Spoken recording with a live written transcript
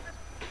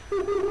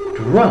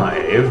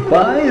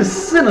Drive-by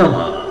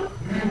cinema.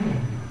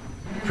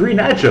 Free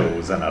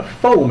nachos and a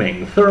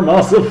foaming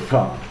thermos of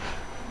fun.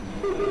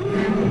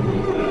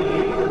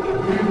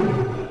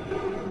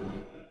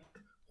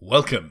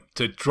 Welcome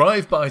to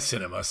Drive-by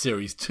Cinema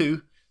Series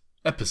 2,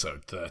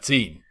 Episode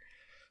 13.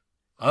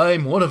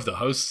 I'm one of the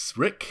hosts,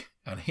 Rick,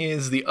 and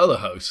here's the other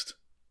host,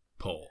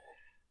 Paul.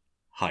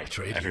 Hi,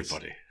 Atreides.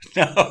 everybody.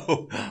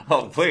 No,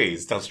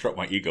 please, don't stroke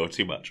my ego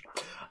too much.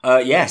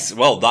 Yes,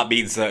 well, that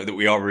means that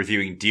we are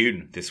reviewing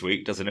Dune this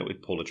week, doesn't it,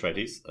 with Paul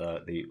Atreides,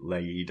 the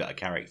lead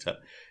character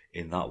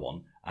in that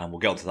one, and we'll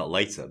get onto that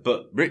later.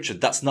 But,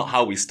 Richard, that's not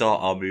how we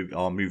start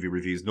our movie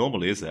reviews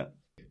normally, is it?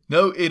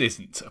 No, it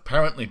isn't.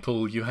 Apparently,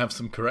 Paul, you have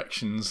some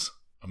corrections,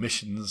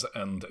 omissions,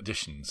 and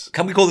additions.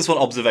 Can we call this one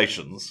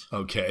observations?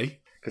 Okay.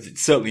 Because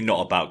it's certainly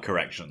not about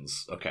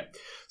corrections. Okay.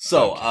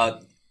 So,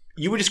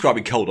 you were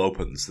describing cold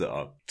opens that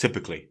are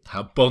typically...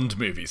 How Bond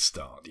movies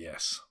start,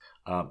 yes.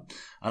 And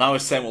I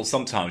was saying, well,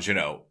 sometimes,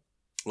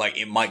 like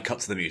it might cut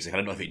to the music. I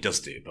don't know if it does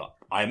do, but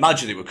I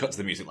imagine it would cut to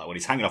the music like when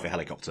he's hanging off a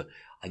helicopter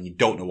and you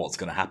don't know what's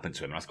going to happen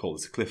to him. And I call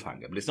this a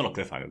cliffhanger, but it's not a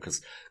cliffhanger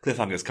because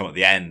cliffhangers come at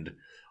the end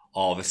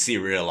of a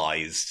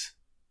serialized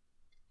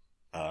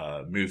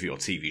movie or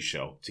TV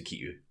show to keep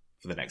you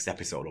for the next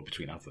episode or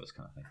between adverts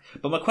kind of thing.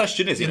 But my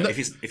question is, if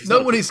he's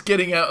no one is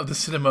getting out of the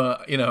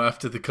cinema,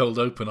 after the cold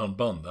open on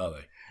Bond, are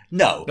they?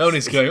 No. No one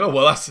is going, oh,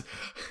 well,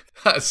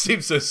 that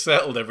seems to have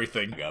settled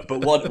everything.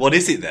 But what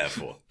is it there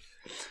for?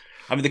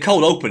 I mean, the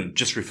cold open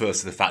just refers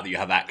to the fact that you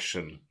have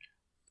action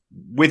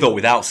with or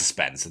without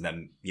suspense and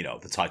then,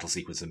 the title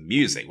sequence and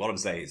music. What I'm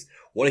saying is,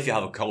 what if you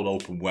have a cold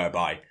open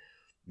whereby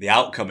the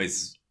outcome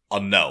is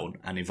unknown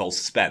and involves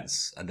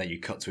suspense and then you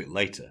cut to it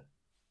later?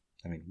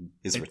 I mean,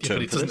 is there a term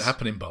but it doesn't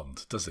happen in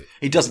Bond, does it?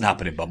 It doesn't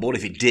happen in Bond. But what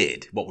if it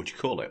did? What would you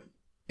call it?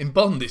 In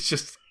Bond, it's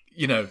just,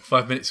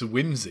 5 minutes of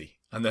whimsy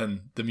and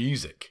then the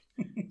music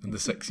and the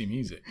sexy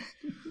music.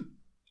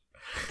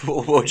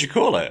 What would you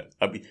call it?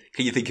 I mean,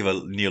 can you think of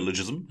a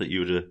neologism that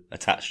you would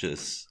attach to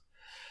this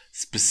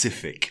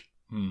specific?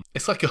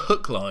 It's like a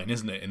hook line,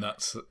 isn't it? In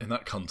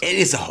that context, it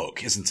is a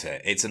hook, isn't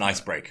it? It's an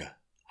icebreaker,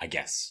 I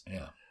guess.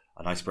 Yeah,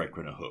 an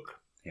icebreaker and a hook.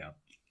 Yeah.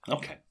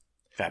 Okay.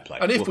 Fair play.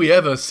 And if we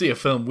ever see a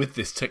film with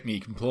this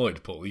technique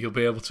employed, Paul, you'll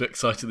be able to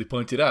excitedly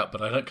point it out.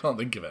 But I can't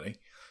think of any.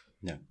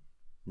 No.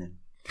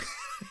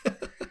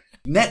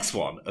 Next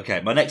one. Okay,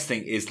 my next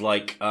thing is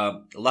like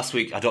last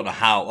week. I don't know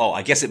how. Oh,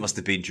 I guess it must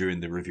have been during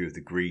the review of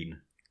the Green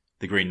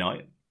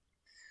Knight.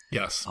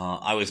 Yes.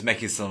 I was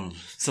making some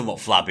somewhat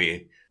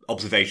flabby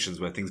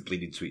observations where things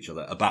bleed into each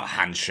other about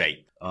hand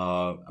shape.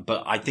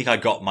 But I think I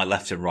got my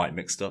left and right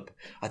mixed up.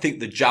 I think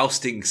the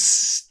jousting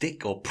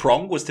stick or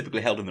prong was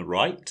typically held on the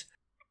right.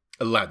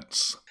 A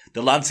lance.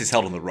 The lance is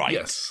held on the right.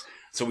 Yes.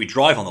 So we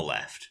drive on the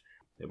left.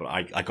 Yeah, but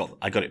I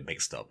got it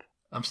mixed up.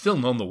 I'm still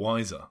none the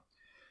wiser.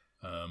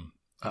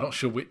 I'm not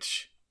sure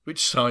which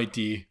side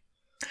do you...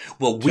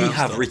 Well, we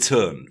have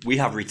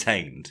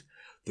retained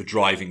the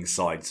driving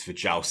sides for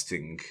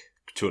jousting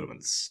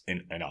tournaments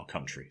in our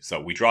country. So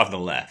we drive on the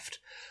left.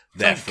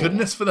 Thank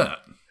goodness for that.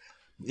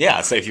 Yeah,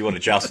 so if you want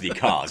to joust with your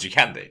cars, you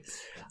can do.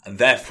 And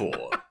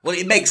therefore, well,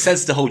 it makes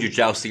sense to hold your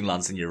jousting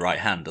lance in your right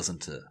hand,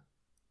 doesn't it?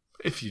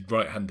 If you're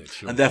right-handed,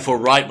 sure. And therefore,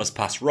 right must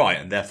pass right,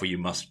 and therefore you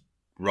must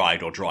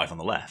ride or drive on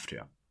the left,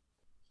 yeah.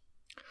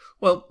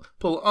 Well,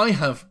 Paul, I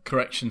have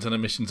corrections and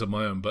omissions of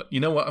my own, but you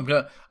know what? I'm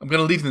gonna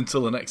leave them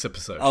until the next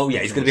episode. Oh yeah,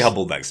 he's gonna be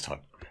humble next time.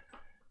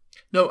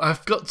 No,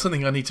 I've got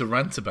something I need to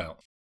rant about.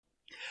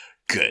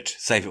 Good.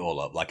 Save it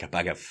all up like a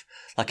bag of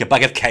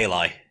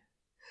kali.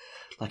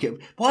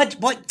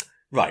 What?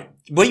 Right.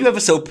 Were you ever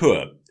so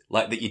poor,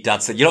 like that your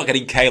dad said, you're not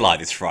getting kali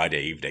this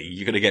Friday evening,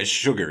 you're gonna get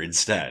sugar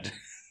instead?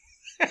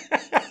 Do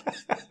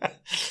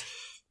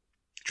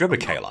you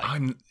remember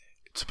kali?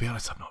 To be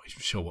honest, I'm not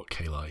even sure what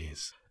kali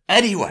is.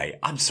 Anyway,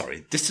 I'm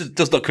sorry. This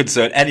does not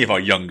concern any of our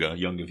younger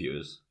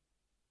viewers.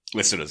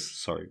 Listeners,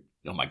 sorry.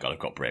 Oh my God, I've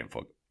got brain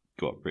fog.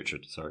 Go on,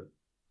 Richard, sorry.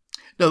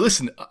 No,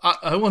 listen,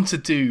 I want to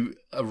do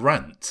a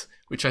rant,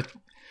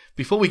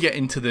 before we get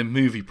into the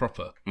movie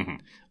proper,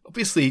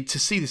 obviously to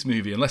see this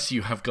movie, unless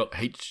you have got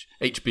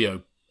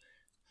HBO,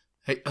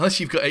 unless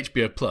you've got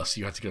HBO Plus,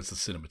 you have to go to the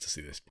cinema to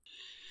see this.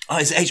 Oh,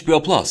 it's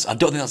HBO Plus. I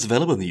don't think that's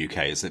available in the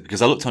UK, is it?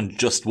 Because I looked on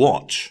Just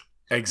Watch.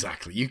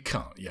 Exactly, you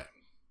can't, yeah.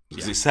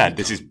 Because it said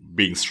this is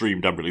being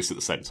streamed and released at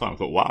the same time. I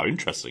thought, wow,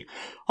 interesting.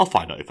 I'll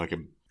find out if I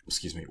can,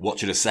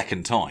 watch it a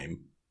second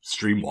time,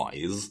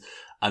 stream-wise,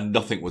 and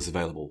nothing was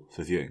available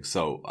for viewing.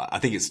 So I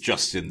think it's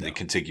just in the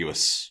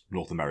contiguous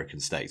North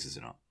American states, is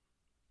it not?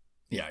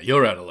 Yeah,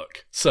 you're out of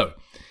luck. So,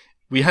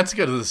 we had to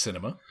go to the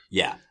cinema.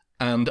 Yeah.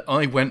 And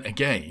I went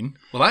again.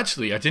 Well,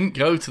 actually, I didn't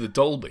go to the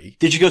Dolby.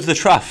 Did you go to the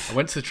Traff? I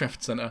went to the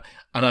Trafford Centre,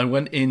 and I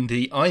went in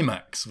the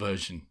IMAX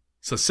version.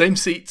 So, same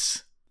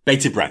seats.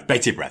 Bated breath.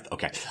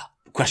 Okay.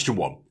 Question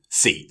 1.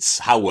 Seats.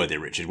 How were they,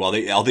 Richard?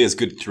 Are they as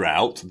good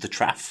throughout the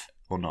Traff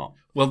or not?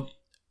 Well,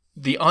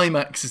 the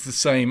IMAX is the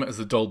same as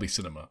the Dolby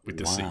Cinema with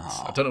the seats.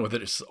 I don't know whether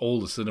it's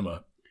all the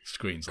cinema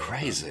screens.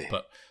 Crazy.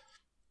 But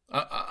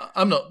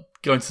I'm not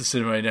going to the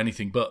cinema in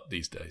anything but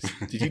these days.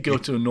 Did you go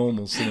to a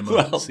normal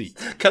cinema seat?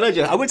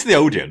 I went to the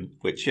Odeon,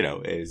 which,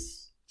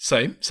 is...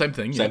 Same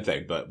thing. Same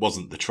thing, but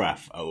wasn't the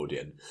Treff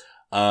Odeon.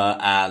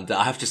 And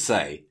I have to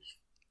say,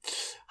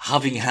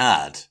 having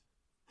had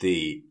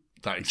the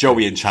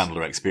Joey and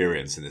Chandler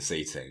experience in the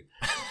seating,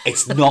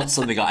 it's not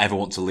something I ever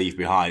want to leave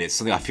behind. It's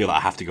something I feel like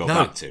I have to go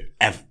back to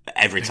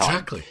every time.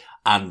 Exactly.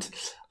 And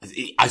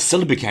I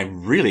suddenly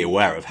became really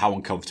aware of how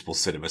uncomfortable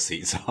cinema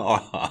seats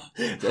are.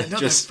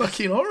 They're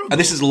fucking horrible. And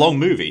this is a long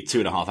movie,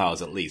 2.5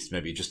 hours at least,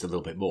 maybe just a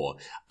little bit more.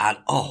 And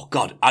oh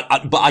god,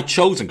 but I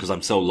chose them because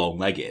I'm so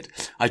long-legged.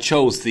 I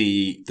chose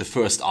the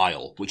first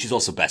aisle, which is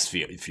also best for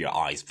your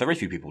eyes. Very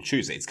few people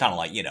choose it. It's kind of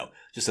like,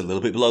 just a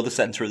little bit below the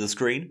center of the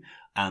screen,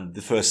 and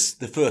the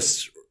first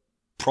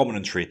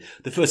promontory,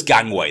 the first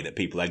gangway that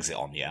people exit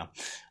on.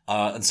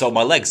 And so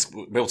my legs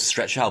were able to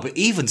stretch out. But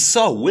even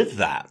so, with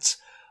that,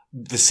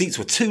 the seats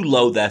were too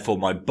low, therefore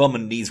my bum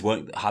and knees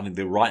weren't having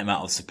the right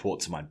amount of support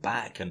to my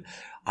back, and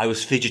I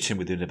was fidgeting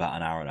within about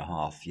an hour and a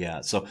half.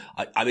 Yeah, so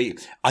I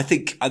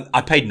think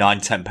I paid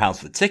 £9-10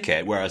 for the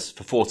ticket, whereas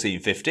for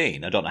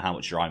 14-15, I don't know how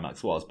much your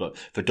IMAX was, but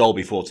for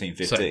Dolby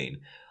 14-15,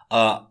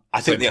 I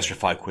think the extra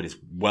 £5 is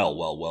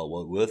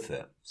well worth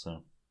it.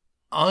 So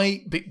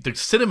the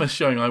cinema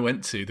showing I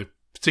went to, the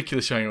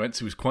particular showing I went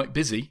to, was quite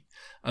busy,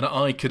 and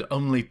I could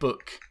only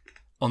book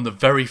on the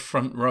very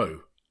front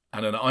row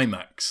and an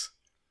IMAX.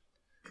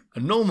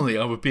 And normally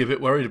I would be a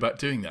bit worried about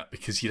doing that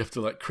because you'd have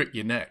to crick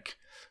your neck.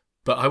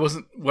 But I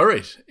wasn't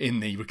worried in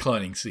the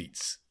reclining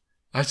seats.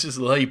 I just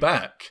lay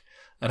back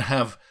and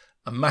have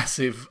a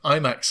massive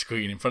IMAX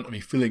screen in front of me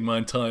filling my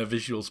entire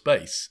visual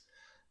space.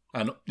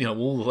 And,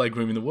 all the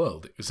legroom in the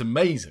world. It was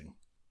amazing.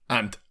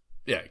 And,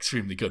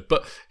 extremely good.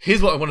 But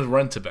here's what I wanted to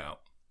rant about.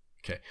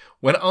 Okay.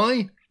 When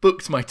I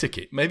booked my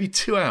ticket, maybe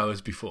 2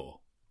 hours before,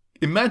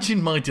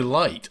 imagine my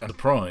delight and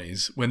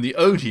surprise when the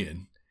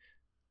Odeon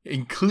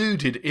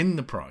included in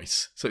the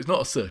price, so it's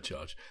not a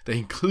surcharge, they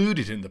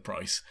included in the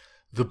price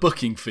the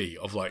booking fee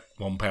of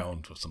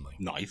 £1 or something.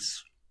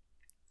 Nice.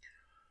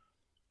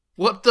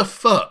 What the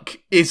fuck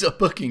is a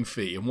booking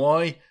fee, and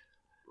why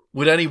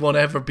would anyone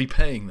ever be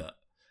paying that?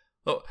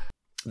 Oh,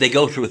 they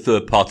go through a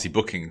third-party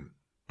booking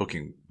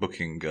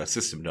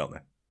system, don't they?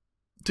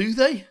 Do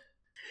they?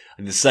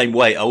 In the same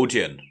way,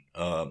 Odeon.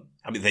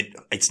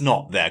 It's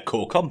not their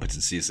core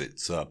competency, is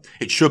it?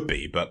 It should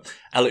be, but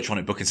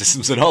electronic booking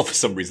systems are not, for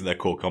some reason, their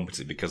core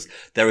competency because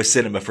they're a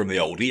cinema from the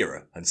old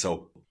era, and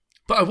so.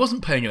 But I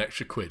wasn't paying an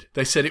extra £1.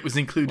 They said it was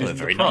included in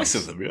the price. Very nice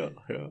of them,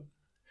 yeah.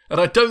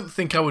 And I don't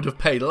think I would have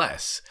paid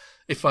less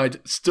if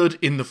I'd stood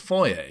in the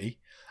foyer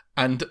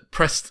and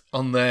pressed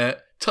on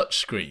their touch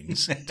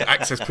screens to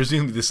access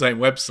presumably the same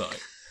website.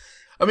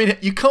 I mean,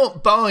 you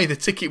can't buy the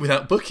ticket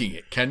without booking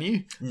it, can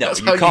you? No,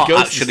 you can't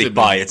actually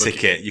buy a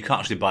ticket. You can't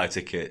actually buy a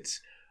ticket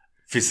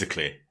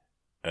physically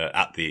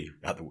at the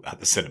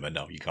cinema.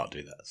 No, you can't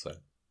do that. So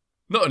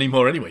not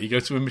anymore. Anyway, you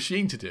go to a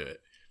machine to do it.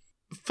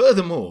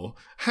 Furthermore,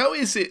 how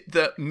is it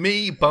that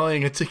me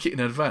buying a ticket in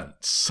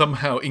advance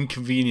somehow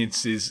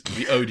inconveniences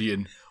the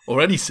Odeon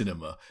or any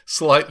cinema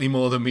slightly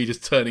more than me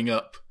just turning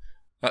up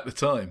at the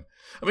time?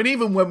 I mean,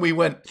 even when we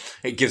went,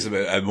 it gives them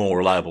a more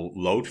reliable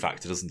load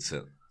factor, doesn't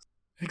it?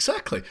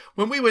 Exactly.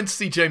 When we went to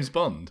see James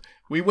Bond,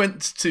 we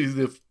went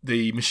to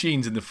the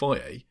machines in the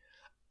foyer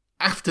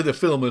after the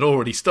film had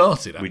already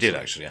started. We did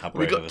actually.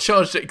 We got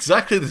charged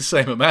exactly the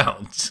same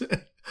amount,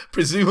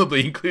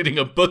 presumably including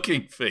a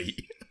booking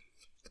fee.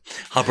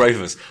 How brave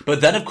of us.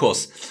 But then, of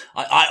course,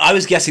 I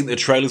was guessing that the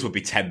trailers would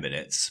be 10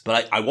 minutes,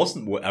 but I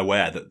wasn't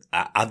aware that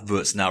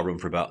adverts now run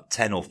for about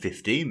 10 or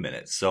 15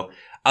 minutes. So,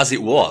 as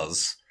it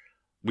was,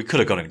 we could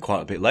have gone in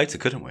quite a bit later,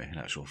 couldn't we, in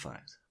actual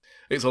fact?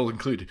 It's all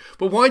included.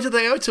 But why do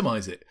they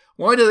itomize it?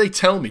 Why do they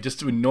tell me, just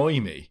to annoy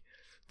me?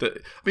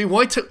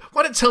 Why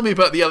don't tell me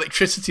about the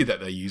electricity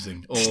that they're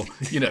using, or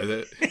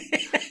the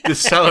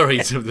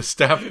salaries of the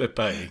staff they're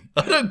paying?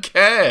 I don't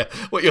care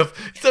what your.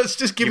 Let's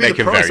just give me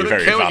the price. I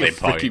don't care what your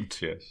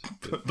freaking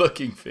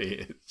booking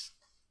fee is.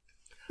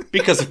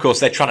 Because of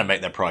course they're trying to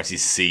make their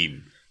prices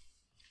seem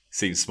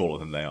smaller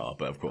than they are.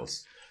 But of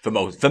course,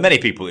 for many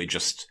people, it's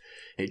just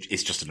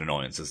an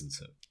annoyance, isn't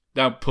it?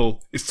 Now,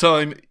 Paul, it's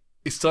time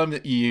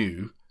that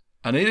you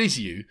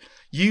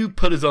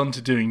put us on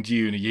to doing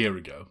Dune a year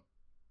ago.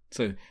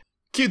 So,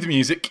 cue the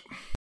music.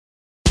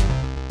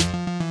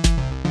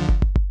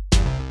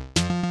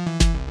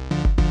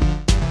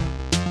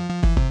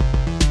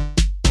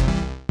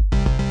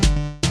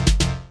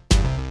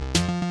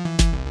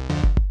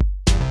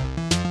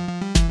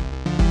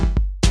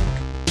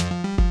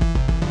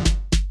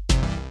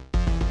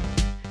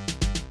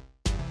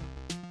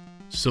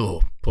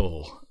 So,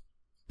 Paul.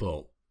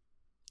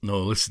 No,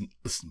 listen,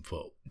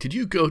 Paul. Did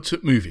you go to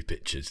movie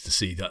pictures to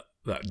see that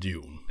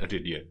Dune? I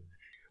did, yeah.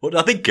 What did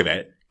I think of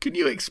it? Can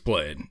you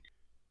explain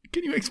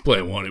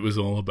what it was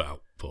all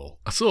about, Paul?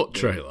 I saw a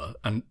trailer,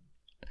 and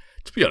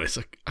to be honest,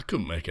 I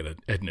couldn't make a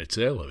head nor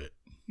tail of it.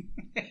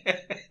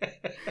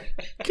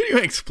 Can you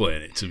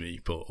explain it to me,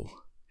 Paul?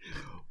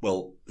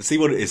 Well, see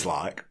what it is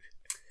like.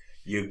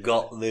 You've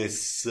got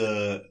this.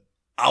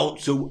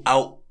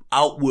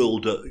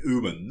 outworld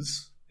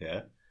humans,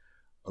 yeah,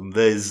 and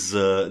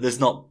there's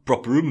not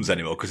proper humans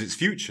anymore because it's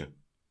future.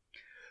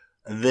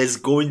 And there's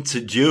going to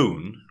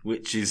Dune,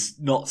 which is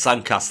not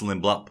Sandcastle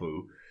in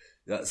Blackpool.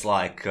 That's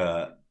like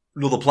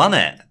another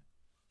planet.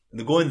 And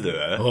they're going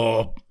there.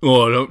 Oh,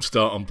 don't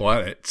start on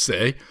planets,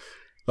 eh?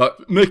 Like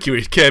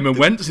Mercury came and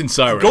went since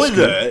Cyrus. Going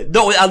there,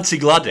 not with Auntie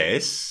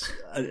Gladys.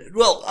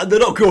 Well, they're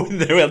not going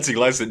there with Auntie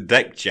Gladys and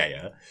deck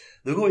chair.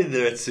 They're going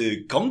there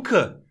to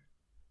conquer.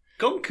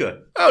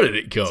 How did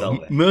it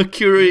go?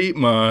 Mercury,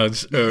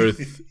 Mars,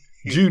 Earth,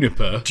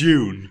 Juniper,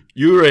 Dune,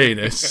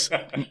 Uranus,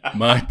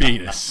 my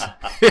penis.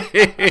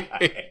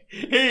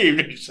 Hey,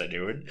 what's that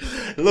doing?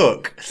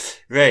 Look,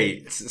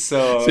 right,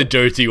 so... It's a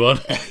dirty one.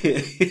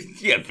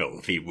 You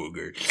filthy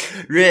booger.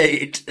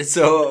 Right,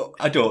 so,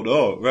 I don't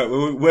know. Right,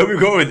 where are we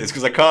going with this?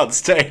 Because I can't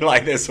stay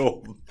like this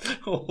whole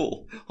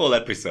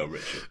episode,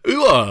 Richard.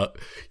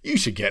 You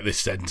should get this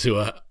sent to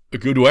a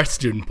good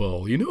Western,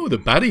 Paul. You know who the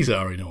baddies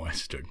are in a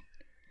Western.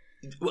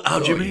 How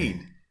do you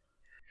mean?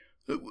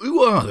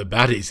 Who are the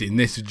baddies in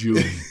this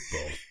Dune,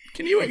 Paul?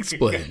 Can you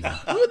explain that?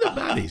 Who are the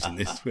baddies in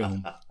this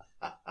film?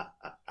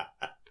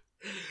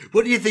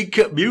 What do you think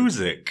of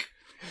music?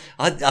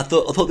 I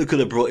thought they could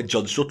have brought in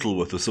John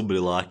Shuttleworth or somebody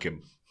like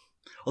him.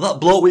 Or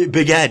that bloke with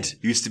big head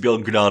who used to be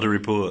on Granada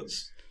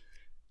Reports.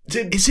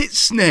 Is it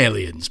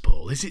Snailians,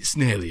 Paul? Is it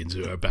Snailians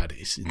who are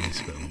baddies in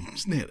this film?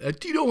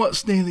 Do you know what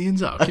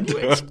Snailians are? Can you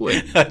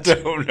explain? I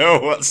don't know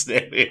what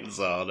Snailians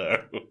are, no.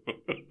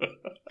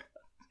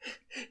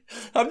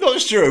 I'm not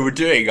sure we're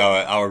doing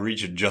our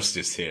region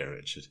justice here,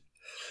 Richard.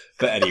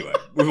 But anyway,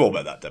 we've all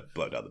met that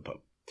blow down the pub.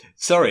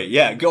 Sorry,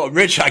 yeah, go on,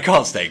 Rich. I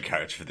can't stay in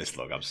character for this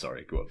long. I'm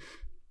sorry. Go on.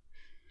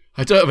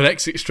 I don't have an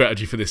exit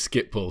strategy for this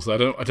skip, Paul, so I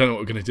don't know what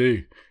we're going to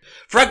do.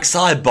 Frank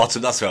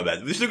Sidebottom, that's what I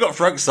meant. We've still got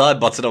Frank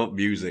Sidebottom on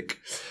music.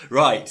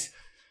 Right.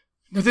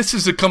 Now, this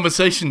is a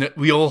conversation that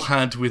we all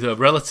had with a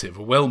relative,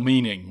 a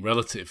well-meaning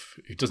relative,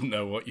 who doesn't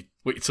know what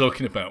you're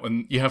talking about,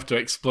 and you have to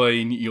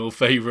explain your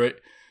favourite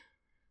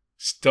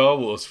Star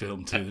Wars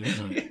film to them,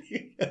 isn't it?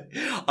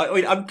 I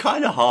mean, I'm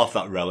kind of half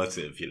that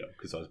relative,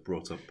 because I was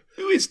brought up.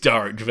 Who is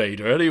Darth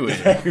Vader, anyway?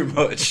 Very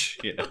much,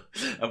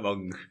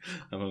 among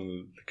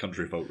the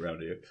country folk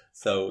around here.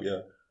 So,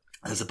 yeah.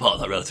 There's a part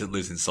of that relative that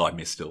lives inside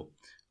me still.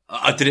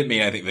 I didn't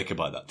mean anything wicked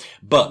by that.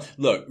 But,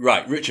 look,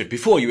 right, Richard,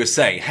 before you were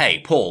saying,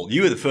 hey, Paul,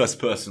 you were the first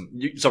person,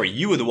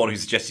 you were the one who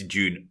suggested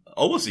Dune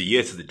almost a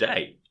year to the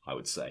day, I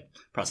would say.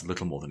 Perhaps a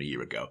little more than a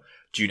year ago.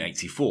 Dune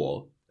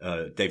 84,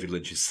 David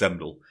Lynch's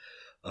seminal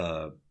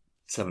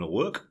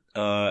work.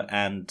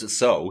 And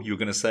so, you were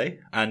going to say,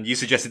 and you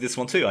suggested this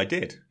one too, I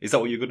did. Is that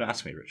what you were going to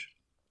ask me, Richard?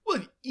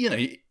 Well,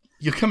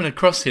 you're coming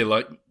across here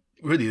like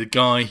really the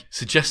guy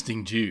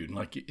suggesting Dune,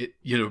 like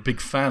you're a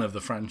big fan of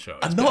the franchise.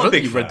 I'm not a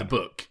big fan. You've read the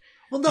book.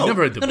 Well, no. You've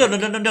never read the book.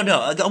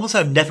 No. I almost say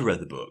I've never read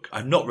the book.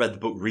 I've not read the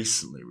book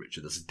recently,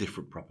 Richard. That's a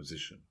different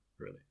proposition,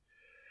 really.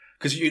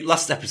 Because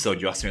last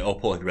episode you asked me, oh,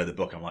 Paul, have you read the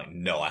book? I'm like,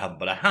 no, I haven't.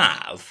 But I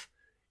have,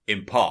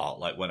 in part,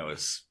 like when I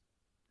was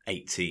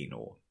 18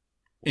 or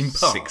in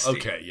part, 60.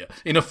 Okay, yeah.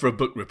 Enough for a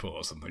book report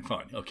or something.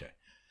 Fine, okay.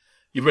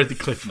 You read the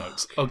Cliff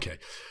Notes. Okay.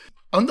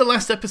 On the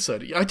last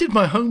episode, I did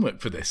my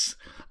homework for this.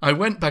 I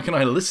went back and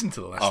I listened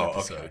to the last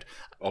episode. Okay.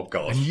 Oh,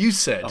 God. And you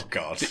said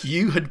that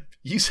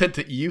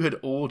you had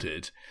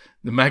ordered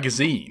the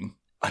magazine.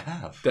 I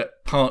have.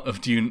 That part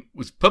of Dune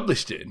was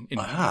published in.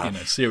 I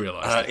have.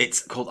 Serialized.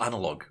 It's called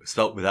Analog,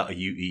 spelt without a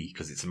UE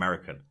because it's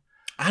American.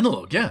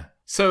 Analog, yeah.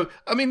 So,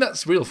 I mean,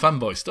 that's real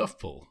fanboy stuff,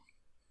 Paul.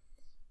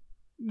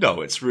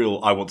 No, it's real.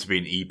 I want to be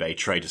an eBay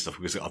trader stuff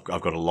because I've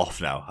got a loft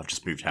now. I've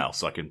just moved house,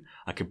 so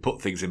I can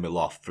put things in my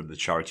loft from the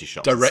charity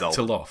shop. Direct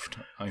to loft.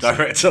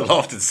 Direct to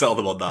loft and sell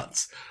them on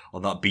that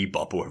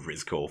Bebop or whatever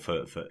it's called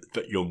for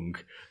young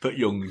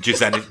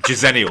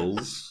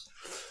Gisenials.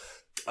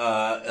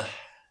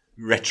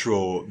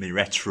 retro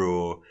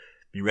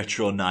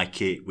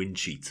Nike wind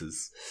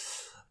cheaters.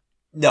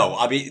 No,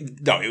 I mean,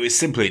 no, it was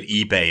simply an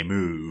eBay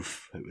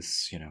move. It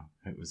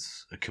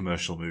was a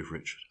commercial move,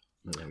 Richard.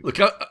 Look,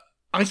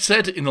 I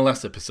said in the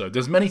last episode,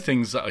 there's many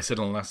things that I said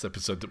in the last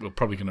episode that we're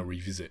probably going to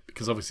revisit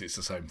because obviously it's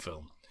the same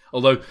film.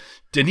 Although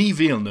Denis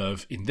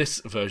Villeneuve in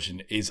this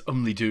version is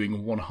only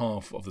doing one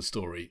half of the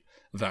story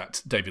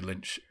that David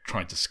Lynch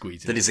tried to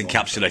squeeze in. That is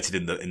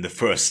encapsulated in the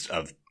first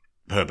of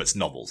Herbert's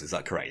novels. Is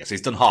that correct? Yes,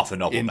 he's done half the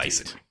novel. Indeed.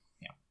 Basically.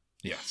 Yeah.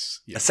 Yes.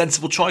 A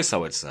sensible choice, I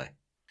would say.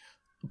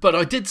 But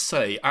I did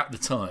say at the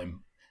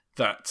time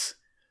that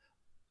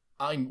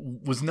I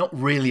was not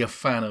really a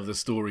fan of the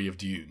story of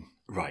Dune.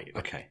 Right.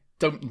 Okay.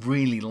 Don't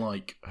really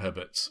like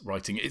Herbert's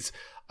writing. It's,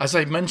 as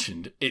I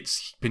mentioned,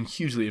 it's been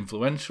hugely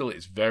influential.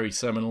 It's very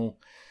seminal.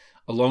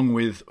 Along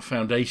with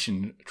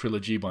Foundation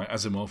trilogy by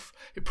Asimov,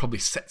 it probably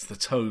sets the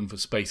tone for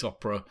space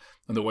opera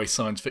and the way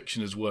science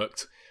fiction has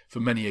worked for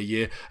many a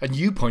year. And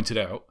you pointed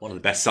out one of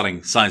the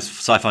best-selling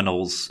sci-fi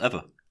novels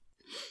ever.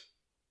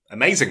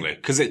 Amazingly,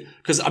 because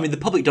I mean the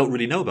public don't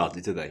really know about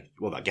it, do they?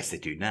 Well, I guess they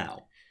do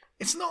now.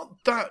 It's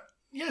not that.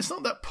 Yeah, it's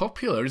not that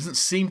popular. It doesn't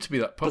seem to be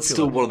that popular. But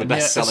still one of the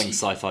best-selling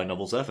sci-fi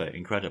novels ever,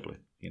 incredibly.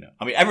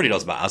 I mean, everybody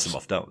knows about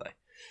Asimov, don't they?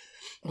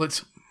 Well,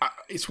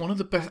 it's one of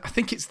the best. I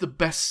think it's the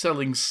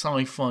best-selling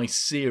sci-fi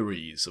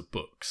series of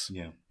books.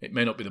 Yeah. It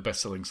may not be the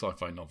best-selling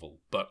sci-fi novel,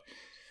 but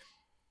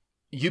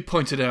you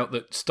pointed out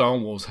that Star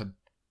Wars had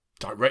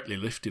directly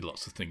lifted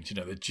lots of things. You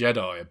know, the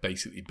Jedi are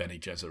basically Bene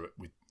Gesserit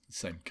with the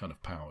same kind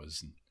of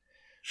powers. And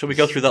shall we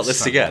go through that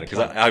list again? Because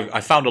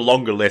I found a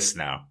longer list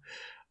now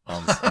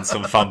on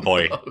some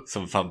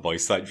fanboy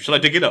site. Shall I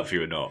dig it up for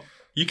you or not?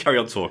 You carry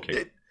on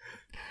talking.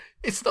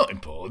 It's not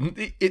important.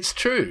 It's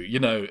true. You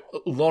know,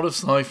 a lot of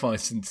sci-fi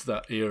since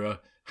that era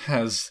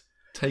has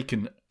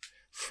taken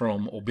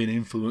from or been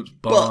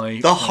influenced by...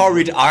 But the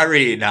horrid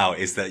irony now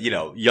is that, you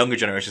know, younger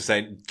generations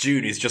saying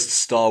Dune is just a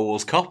Star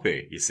Wars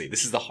copy, you see.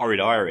 This is the horrid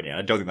irony, and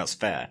I don't think that's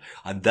fair.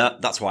 And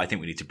that's why I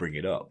think we need to bring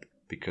it up,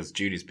 because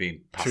Dune is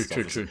being passed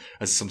off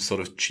as some sort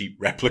of cheap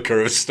replica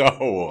of Star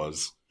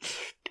Wars,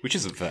 which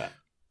isn't fair.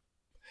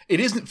 It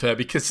isn't fair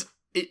because...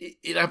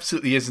 It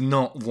absolutely is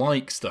not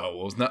like Star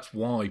Wars, and that's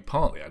why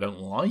partly I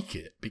don't like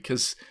it,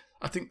 because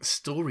I think the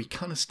story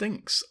kind of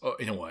stinks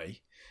in a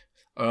way.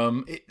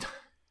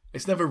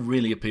 It's never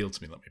really appealed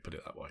to me, let me put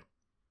it that way.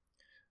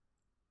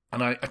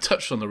 And I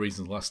touched on the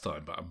reasons last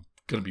time, but I'm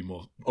going to be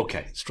more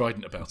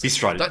strident about it. Be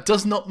strident. That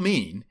does not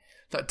mean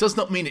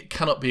it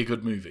cannot be a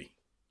good movie.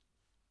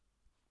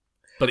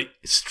 But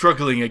it's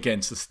struggling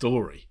against a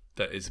story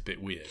that is a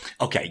bit weird.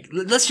 Okay,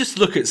 let's just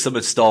look at some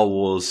of Star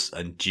Wars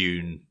and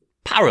Dune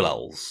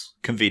parallels,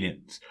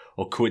 convenient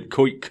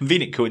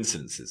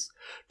coincidences.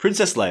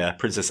 Princess Leia,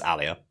 Princess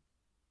Alia.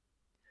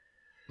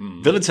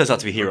 Villain turns out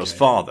to be Hero's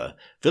father.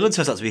 Villain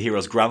turns out to be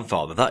Hero's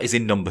grandfather. That is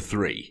in number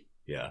 3,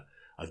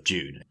 of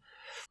Dune.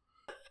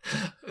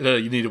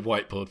 You need a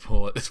whiteboard,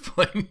 Paul, at this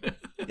point.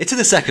 It's in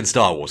the second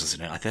Star Wars,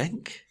 isn't it, I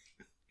think?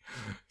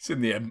 It's in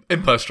the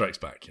Empire Strikes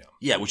Back, yeah.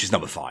 Yeah, which is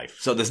number 5.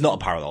 So there's not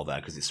a parallel there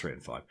because it's 3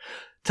 and 5.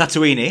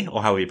 Tatooine,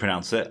 or however you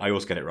pronounce it. I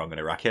always get it wrong in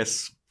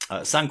Arrakis.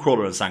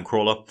 Sandcrawler and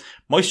Sandcrawler,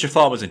 Moisture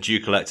Farmers and Dew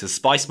Collectors,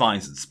 Spice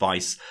Mines and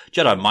Spice,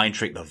 Jedi Mind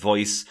Trick, The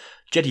Voice,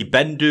 Jedi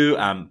Bendu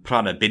and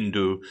Prana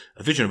Bindu,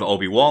 A Vision of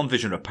Obi-Wan,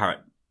 Vision of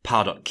Pardot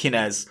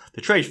Kinez,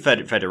 The Trade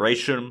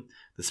Federation,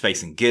 The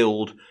Space and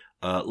Guild,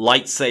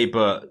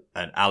 Lightsaber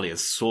and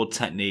Alia's Sword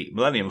Technique,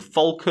 Millennium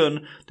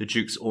Falcon, The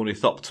Duke's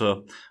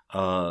Ornithopter,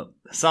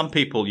 Some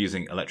People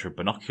using electric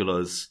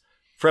binoculars,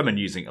 Fremen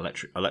using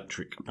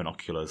electric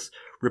binoculars,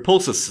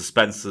 Repulsors,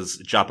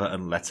 Suspensors, Jabba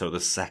and Leto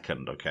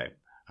II, okay.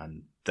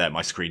 And there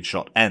my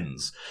screenshot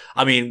ends.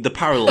 I mean, the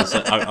parallels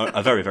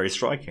are very, very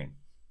striking.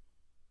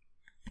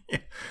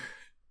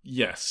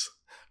 Yes.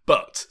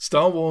 But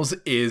Star Wars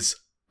is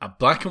a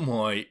black and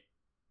white,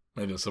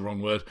 maybe that's the wrong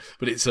word,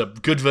 but it's a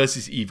good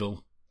versus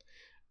evil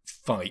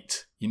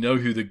fight. You know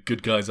who the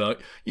good guys are.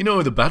 You know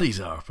who the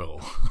baddies are,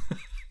 Paul.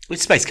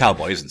 It's Space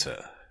Cowboy, isn't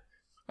it?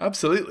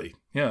 Absolutely,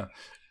 yeah.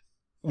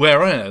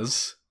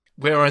 Whereas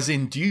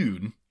in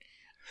Dune,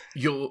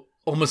 you're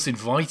almost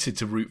invited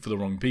to root for the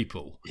wrong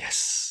people.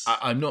 Yes.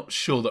 I'm not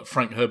sure that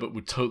Frank Herbert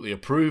would totally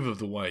approve of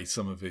the way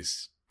some of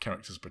his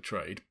characters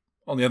portrayed.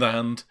 On the other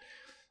hand,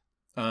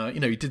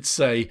 he did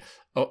say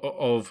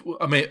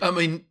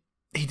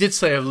he did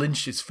say of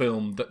Lynch's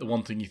film that the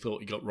one thing he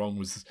thought he got wrong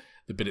was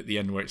the bit at the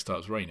end where it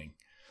starts raining.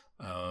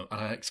 And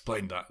I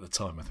explained that at the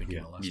time, I think,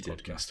 in the last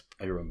podcast.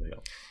 I remember, yeah.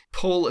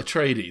 Paul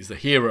Atreides, the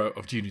hero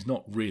of Dune, is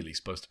not really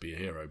supposed to be a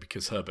hero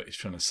because Herbert is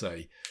trying to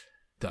say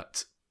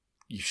that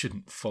you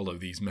shouldn't follow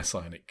these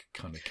messianic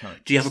kind of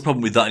characters. Do you have a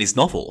problem with that in his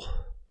novel?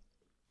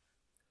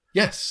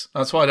 Yes,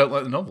 that's why I don't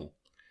like the novel.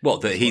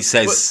 What, that he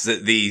says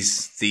that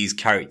these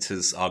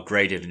characters are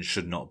graded and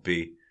should not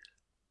be,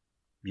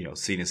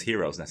 seen as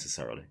heroes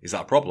necessarily? Is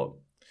that a problem?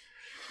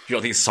 You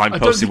don't think it's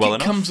signposted well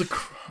enough?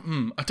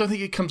 I don't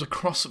think it comes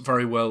across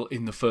very well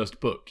in the first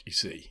book, you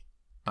see.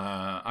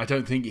 I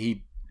don't think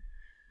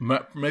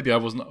maybe I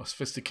wasn't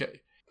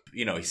sophisticated.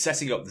 He's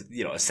setting up,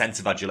 a sense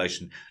of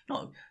adulation.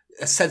 Not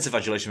a sense of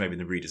adulation maybe in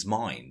the reader's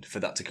mind for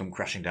that to come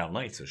crashing down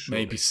later,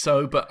 surely. Maybe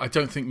so, but I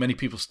don't think many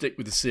people stick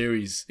with the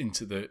series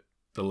into the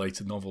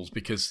later novels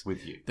because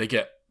they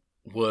get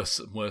worse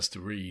and worse to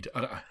read.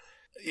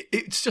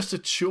 It's just a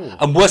chore.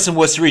 And worse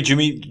to read. Do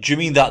you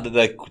mean that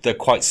they're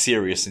quite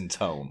serious in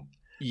tone?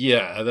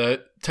 Yeah, they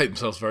take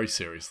themselves very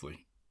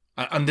seriously.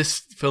 And this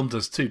film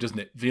does too, doesn't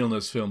it?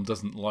 Villeneuve's film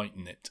doesn't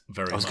lighten it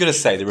very much. I was going to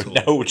say there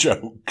are no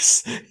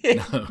jokes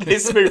in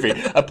this movie,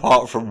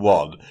 apart from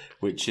one,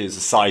 which is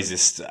a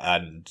sizest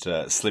and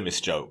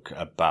slimmest joke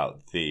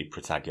about the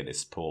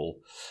protagonist,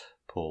 Paul.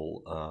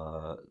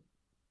 God,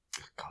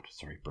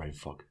 sorry, brain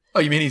fog.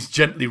 Oh, you mean he's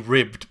gently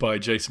ribbed by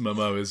Jason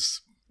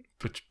Momoa's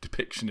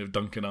depiction of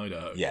Duncan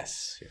Idaho?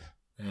 Yes.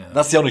 Yeah.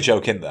 That's the only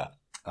joke in there.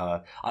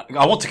 I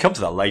want to come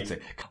to that later.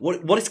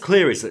 What is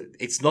clear is that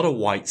it's not a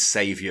white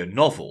saviour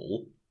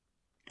novel.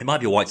 It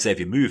might be a white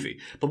saviour movie.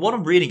 But what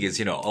I'm reading is,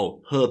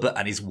 Herbert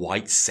and his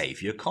white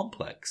saviour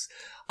complex.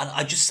 And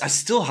I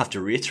still have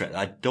to reiterate that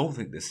I don't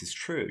think this is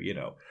true,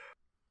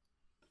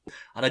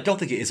 And I don't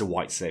think it is a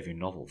white saviour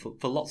novel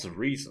for lots of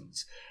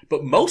reasons.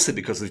 But mostly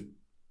because of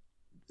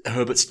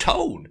Herbert's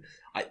tone.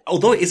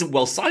 Although it isn't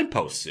well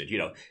signposted,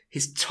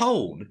 his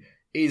tone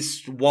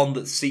is one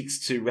that seeks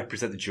to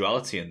represent the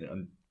duality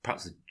and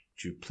perhaps the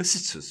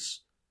duplicitous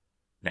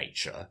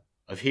nature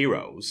of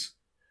heroes,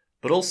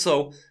 but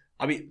also,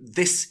 I mean,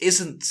 this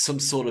isn't some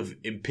sort of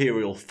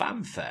imperial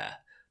fanfare.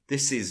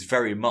 This is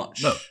very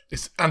much... No,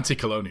 it's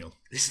anti-colonial.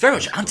 It's very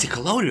much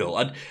anti-colonial,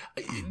 and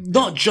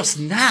not just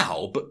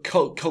now, but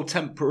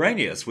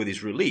contemporaneous with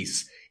his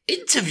release.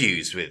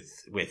 Interviews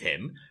with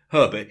him,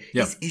 Herbert,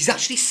 he's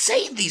actually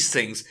saying these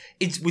things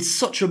with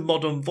such a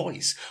modern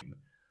voice.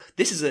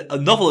 This is a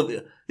novel.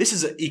 This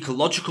is an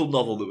ecological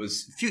novel that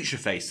was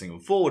future-facing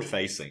and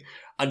forward-facing,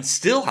 and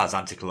still has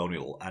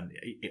anti-colonial and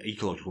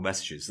ecological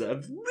messages that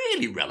are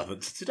really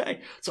relevant to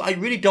today. So I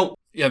really don't.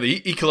 Yeah,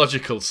 the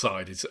ecological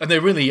side is, and they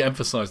really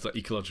emphasise that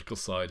ecological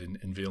side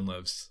in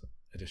Villeneuve's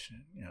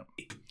edition. Yeah.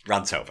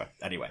 Rant over.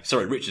 Anyway,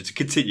 sorry, Richard. To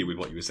continue with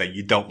what you were saying,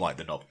 you don't like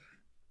the novel.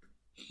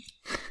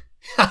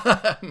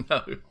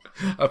 No,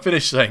 I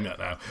finished saying that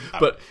now.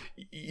 But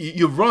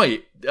you're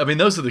right. I mean,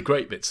 those are the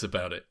great bits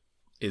about it.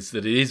 Is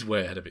that it is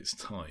way ahead of its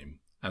time,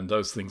 and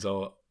those things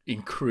are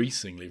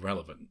increasingly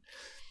relevant.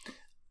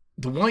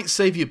 The white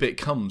saviour bit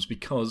comes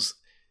because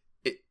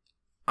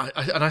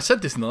I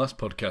said this in the last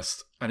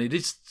podcast, and it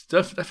is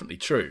definitely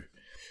true.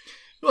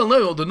 Well,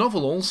 no, the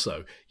novel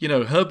also. You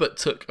know, Herbert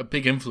took a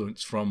big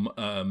influence from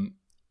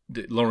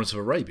Lawrence of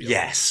Arabia.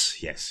 Yes.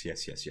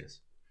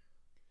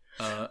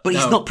 But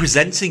he's not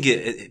presenting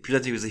it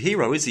as a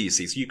hero, is he? You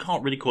see, so you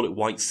can't really call it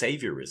white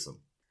saviorism.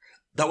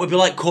 That would be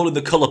like calling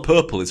The Colour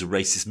Purple is a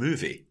racist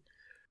movie.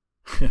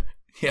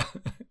 Yeah.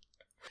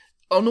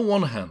 On the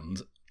one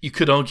hand, you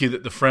could argue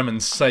that the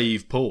Fremen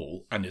save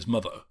Paul and his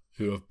mother,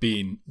 who have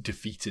been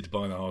defeated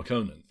by the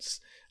Harkonnens,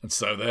 and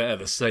so they're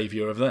the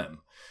saviour of them.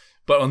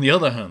 But on the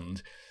other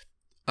hand,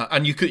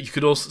 and you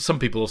could also, some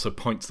people also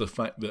point to the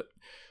fact that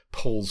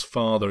Paul's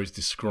father is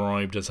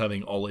described as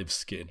having olive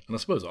skin, and I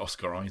suppose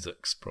Oscar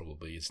Isaacs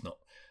probably is not.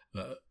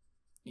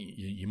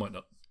 You might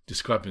not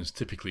describe him as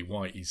typically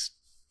white. He's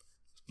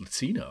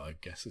Latino, I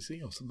guess, is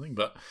he, or something?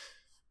 But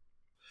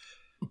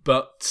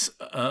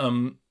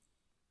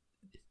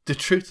the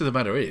truth of the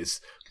matter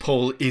is,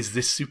 Paul is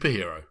this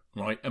superhero,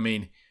 right? I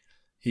mean,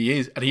 he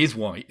is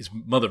white. His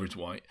mother is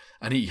white,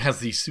 and he has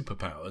these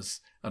superpowers,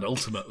 and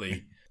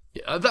ultimately.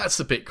 Yeah, that's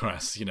a bit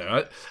crass, you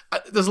know.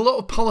 There's a lot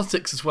of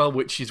politics as well,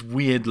 which is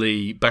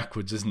weirdly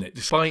backwards, isn't it?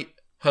 Despite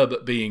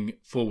Herbert being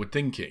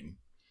forward-thinking,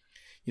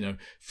 you know,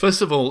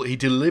 first of all, he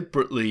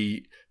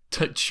deliberately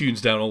tunes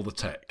down all the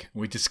tech.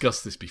 We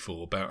discussed this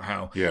before about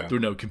how there are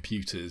no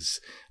computers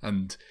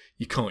and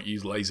you can't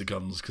use laser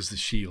guns because the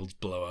shields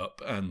blow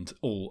up, and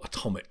all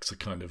atomics are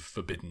kind of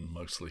forbidden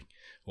mostly,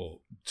 or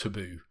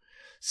taboo.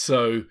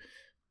 So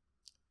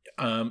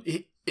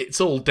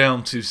it's all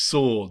down to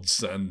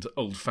swords and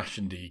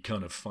old-fashioned-y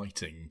kind of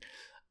fighting.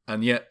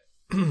 And yet,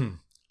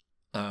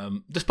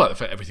 despite the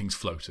fact everything's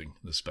floating,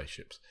 the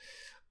spaceships.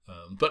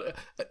 But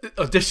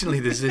additionally,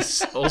 there's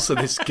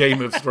this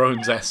Game of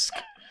Thrones-esque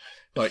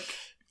like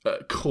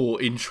core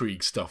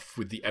intrigue stuff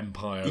with the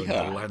Empire and the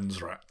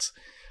Landsrat.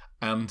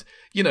 And,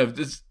 you know,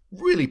 there's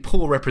really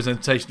poor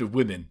representation of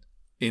women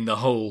in the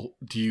whole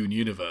Dune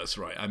universe,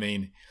 right? I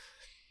mean,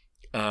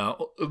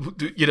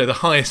 you know, the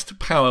highest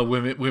power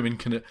women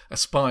can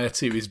aspire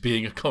to is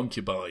being a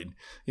concubine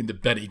in the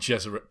Bene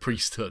Gesserit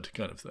priesthood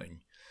kind of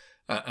thing.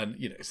 And,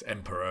 you know, it's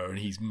emperor and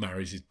he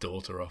marries his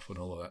daughter off and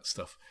all of that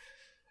stuff.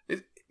 You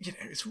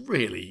know, it's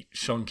really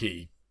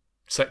shonky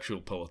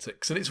sexual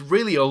politics, and it's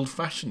really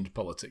old-fashioned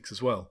politics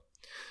as well.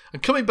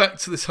 And coming back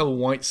to this whole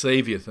white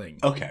saviour thing.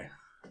 Okay.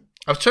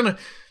 I was trying to...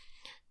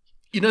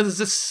 You know, there's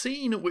a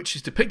scene which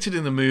is depicted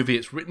in the movie,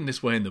 it's written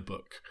this way in the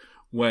book,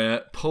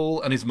 where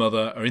Paul and his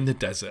mother are in the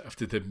desert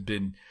after they've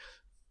been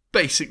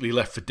basically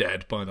left for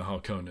dead by the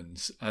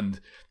Harkonnens, and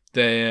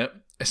they're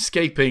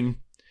escaping,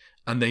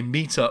 and they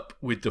meet up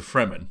with the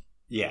Fremen.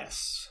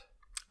 Yes.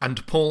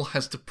 And Paul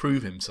has to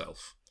prove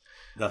himself.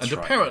 That's and right.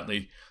 And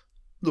apparently,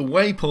 the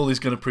way Paul is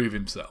going to prove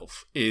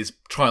himself is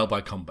trial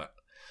by combat.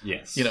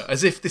 Yes. You know,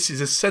 as if this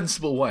is a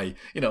sensible way,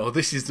 you know,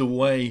 this is the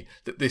way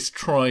that this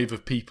tribe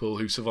of people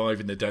who survive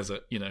in the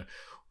desert, you know,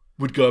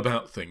 would go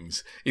about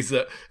things, is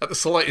that at the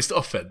slightest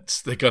offence,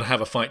 they're going to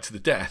have a fight to the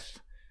death.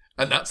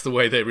 And that's the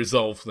way they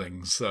resolve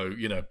things. So,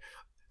 you know,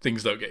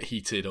 things don't get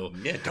heated or...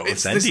 Yeah, don't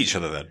offend each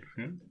other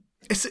then.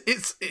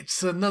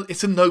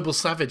 It's a noble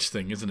savage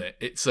thing, isn't it?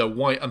 It's a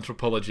white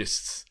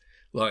anthropologist's,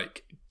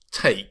 like,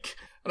 take.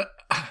 And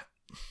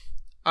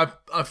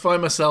I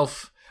find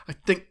myself... I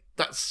think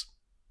that's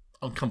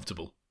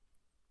uncomfortable,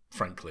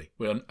 frankly,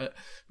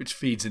 which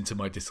feeds into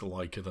my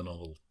dislike of the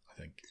novel, I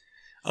think.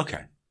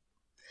 Okay.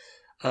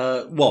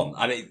 One,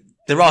 I mean,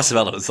 there are some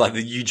elements like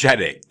the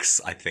eugenics,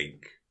 I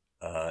think.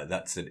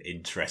 That's an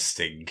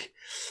interesting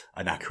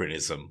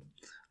anachronism.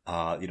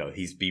 You know,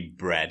 he's been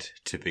bred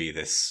to be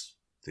this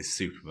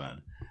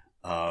Superman.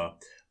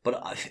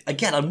 But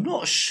again, I'm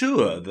not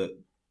sure that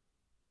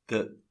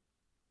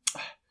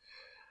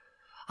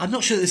I'm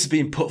not sure this is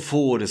being put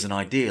forward as an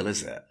ideal,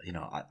 is it? You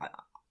know,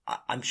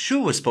 I'm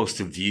sure we're supposed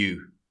to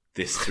view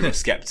this through a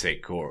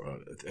skeptic or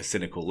a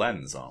cynical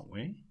lens, aren't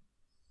we?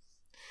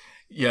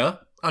 Yeah,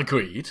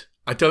 agreed.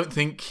 I don't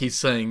think he's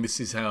saying this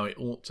is how it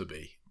ought to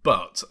be,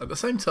 But at the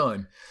same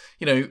time,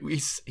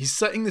 he's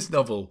setting this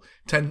novel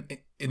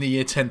in the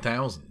year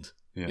 10,000.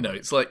 Yeah.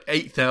 It's like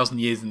 8,000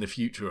 years in the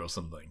future or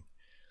something.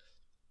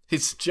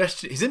 His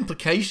suggestion, his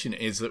implication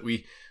is that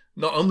we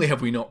not only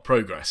have we not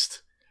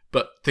progressed,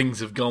 but things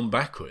have gone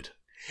backward.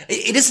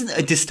 It isn't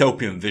a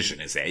dystopian vision,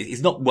 is it?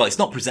 It's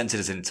not presented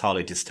as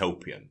entirely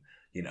dystopian,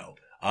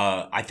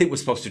 I think we're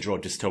supposed to draw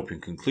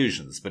dystopian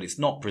conclusions, but it's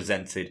not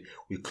presented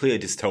with clear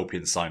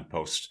dystopian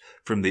signposts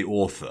from the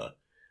author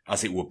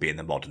as it would be in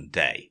the modern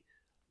day.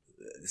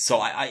 So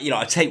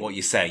I take what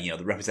you're saying,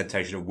 the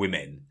representation of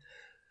women.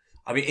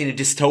 I mean, in a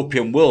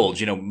dystopian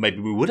world, maybe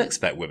we would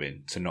expect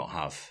women to not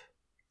have,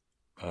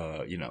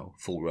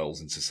 full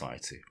roles in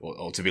society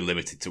or to be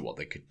limited to what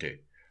they could do.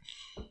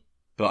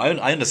 But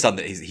I understand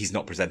that he's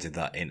not presented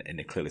that in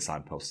a clearly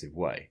signposted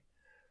way.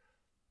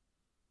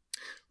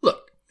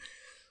 Look,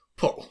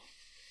 Paul,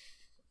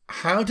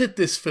 how did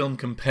this film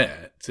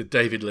compare to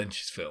David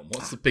Lynch's film?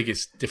 What's the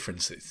biggest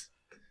differences?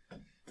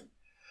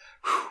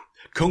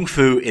 Kung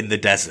Fu in the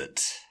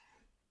desert.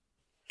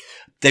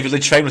 David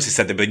Lynch famously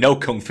said there'd be no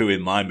Kung Fu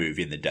in my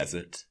movie in the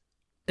desert.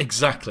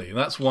 Exactly, and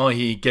that's why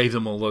he gave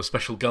them all those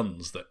special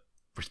guns that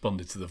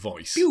responded to the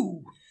voice.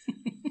 Pew!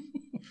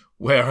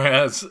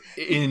 Whereas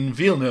in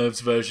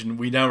Villeneuve's version,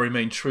 we now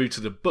remain true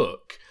to the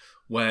book,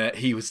 where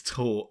he was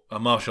taught a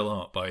martial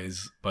art by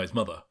his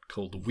mother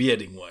called the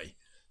Weirding Way.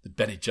 The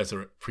Bene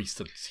Gesserit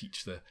priesthood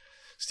teach the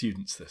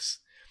students this,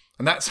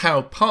 and that's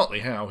partly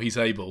how he's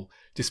able,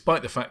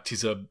 despite the fact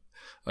he's a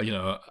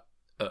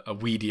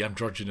weedy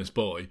androgynous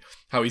boy,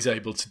 how he's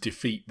able to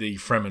defeat the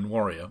Fremen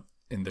warrior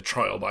in the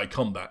trial by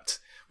combat,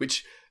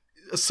 which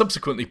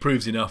subsequently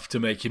proves enough to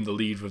make him the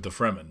leader of the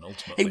Fremen,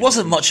 ultimately. It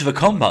wasn't much of a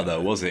combat,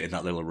 though, was it, in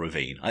that little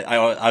ravine?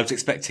 I was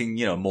expecting,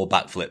 more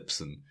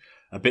backflips and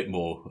a bit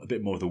more of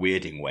the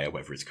Weirding Way, or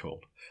whatever it's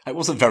called. It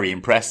wasn't very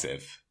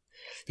impressive.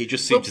 He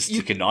just seemed to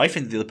stick a knife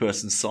into the other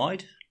person's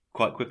side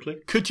quite quickly.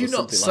 Could you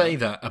not say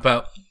that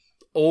about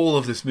all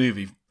of this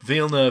movie?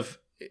 Villeneuve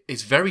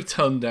is very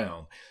toned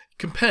down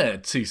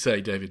compared to, say,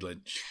 David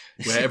Lynch,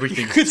 where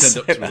everything's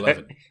turned up to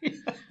 11.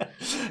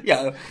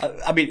 Yeah,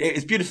 I mean,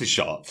 it's beautifully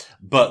shot,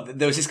 but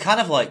there was this kind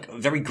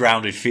of very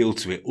grounded feel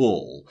to it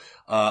all.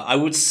 I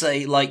would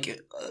say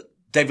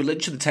David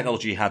Lynch and the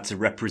technology he had to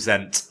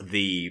represent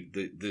the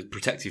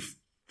protective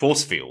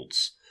force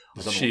fields.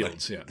 The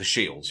shields, yeah. The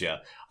shields, yeah.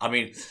 I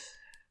mean,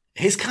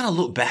 his kind of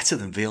looked better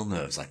than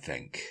Villeneuve's, I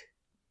think.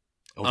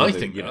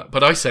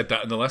 But I said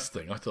that in the last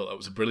thing. I thought that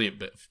was a brilliant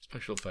bit of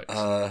special effects.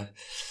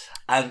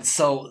 And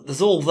so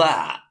there's all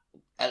that.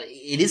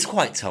 It is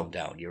quite toned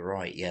down, you're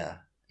right, yeah.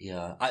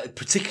 Yeah,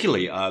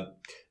 particularly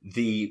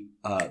the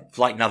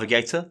flight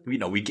navigator.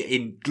 We get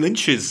in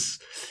Lynch's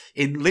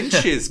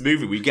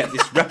movie, we get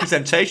this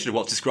representation of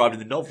what's described in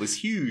the novel. This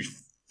huge,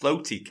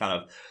 floaty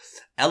kind of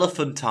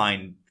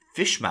elephantine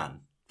fishman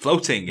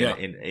floating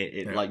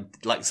in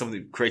like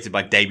something created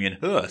by Damien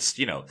Hirst.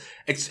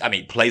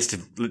 It plays to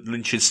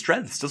Lynch's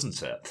strengths,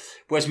 doesn't it?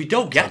 Whereas we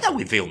don't get that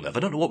with Villeneuve.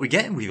 I don't know what we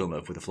get in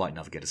Villeneuve with the flight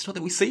navigator. It's not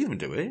that we see them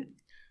do it.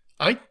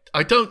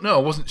 I don't know.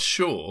 I wasn't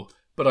sure.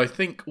 But I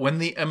think when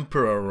the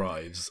Emperor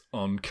arrives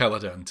on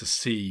Caladan to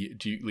see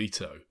Duke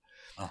Leto,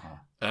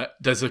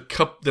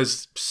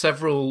 there's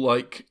several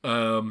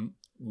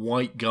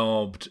white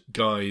garbed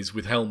guys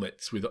with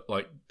helmets with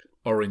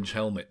orange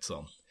helmets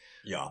on.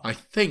 Yeah, I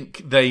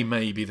think they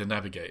may be the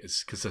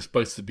navigators because they're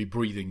supposed to be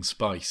breathing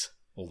spice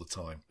all the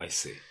time. I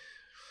see.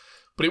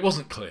 But it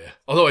wasn't clear.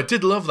 Although I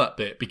did love that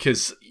bit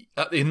because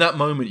in that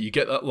moment you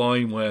get that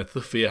line where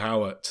Thufir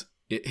Hawat,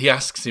 he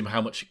asks him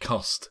how much it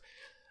cost.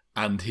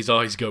 And his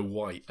eyes go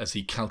white as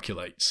he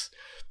calculates.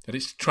 And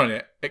it's trying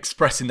to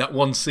express in that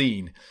one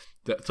scene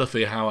that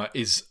Thufir Hawat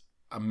is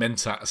a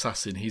Mentat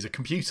assassin. He's a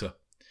computer.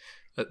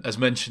 As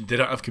mentioned, they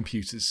don't have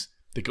computers.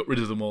 They got rid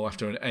of them all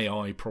after an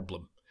AI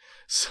problem.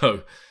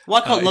 So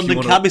why can't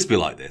London cabbies be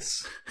like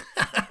this?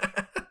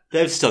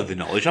 They've still the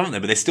knowledge, haven't they?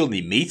 But they still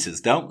need meters,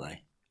 don't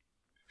they?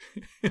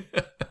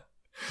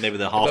 Maybe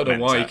they're half. I don't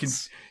know why. You can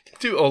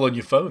do it all on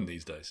your phone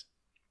these days.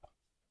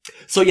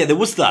 So yeah, there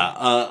was that.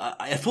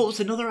 I thought there was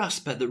another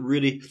aspect that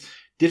really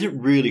didn't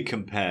really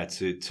compare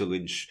to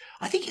Lynch.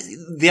 I think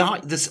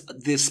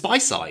the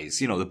spice eyes,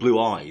 the blue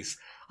eyes.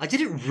 I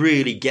didn't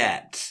really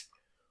get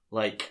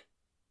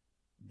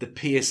the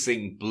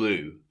piercing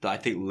blue that I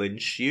think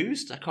Lynch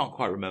used. I can't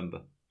quite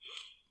remember.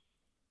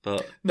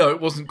 But no,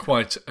 it wasn't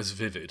quite as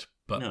vivid.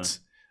 But no.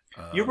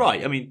 You're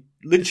right. I mean,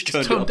 Lynch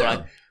turned it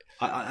down,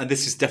 and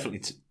this is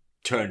definitely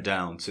turned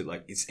down to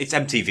it's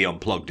MTV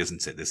Unplugged,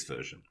 isn't it? This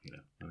version,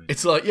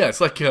 It's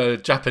like a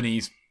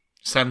Japanese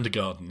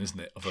Sandergarden, isn't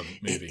it, of a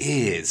movie? It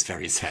is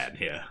very sad,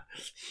 yeah.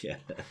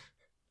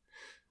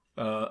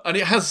 And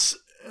it has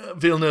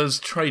Villeneuve's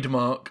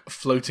trademark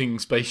floating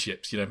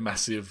spaceships,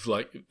 massive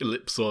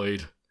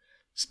ellipsoid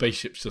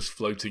spaceships just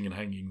floating and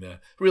hanging there.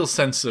 Real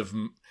sense of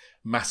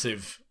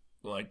massive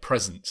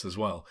presence as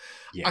well.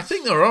 Yes. I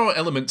think there are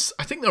elements.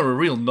 I think there are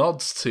real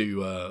nods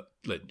to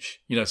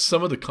Lynch.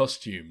 Some of the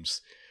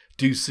costumes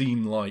do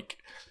seem like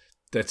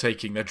they're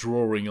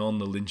drawing on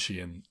the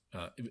Lynchian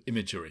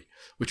imagery,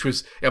 which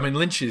was, I mean,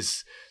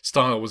 Lynch's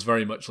style was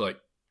very much like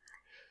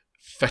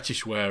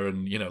fetish wear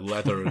and,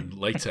 leather and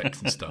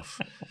latex and stuff.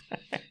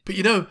 But,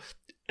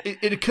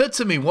 it occurred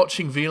to me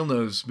watching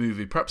Villeneuve's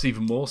movie, perhaps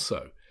even more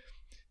so,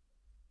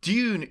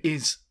 Dune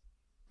it's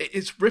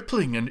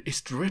rippling and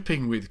it's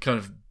dripping with kind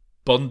of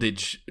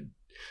bondage,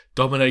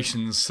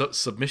 domination,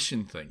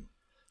 submission thing.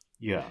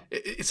 Yeah.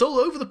 It's all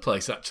over the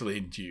place, actually,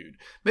 in Dune.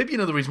 Maybe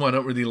another reason why I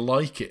don't really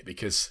like it,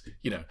 because,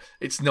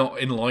 it's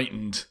not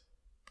enlightened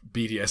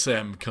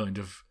BDSM kind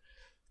of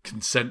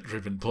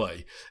consent-driven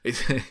play.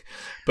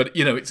 But,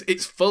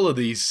 it's full of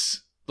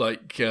these,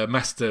 like,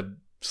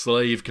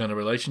 master-slave kind of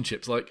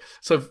relationships.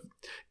 So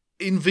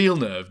in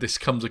Villeneuve, this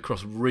comes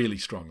across really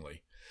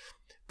strongly.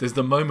 There's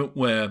the moment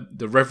where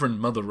the Reverend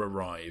Mother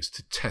arrives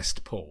to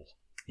test Paul.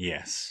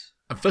 Yes.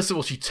 And first of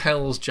all, she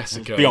tells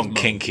Jessica... Beyond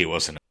kinky,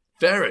 wasn't it?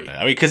 Very.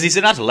 I mean, because he's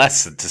an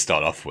adolescent to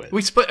start off with.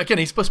 Again,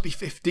 he's supposed to be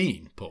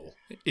 15, Paul,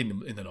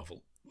 in the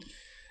novel.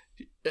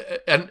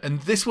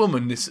 And this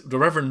woman, the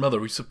Reverend Mother,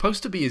 who's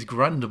supposed to be his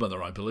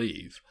grandmother, I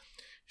believe,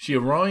 she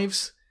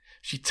arrives,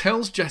 she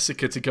tells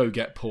Jessica to go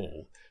get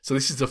Paul. So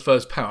this is the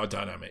first power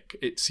dynamic.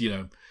 It's,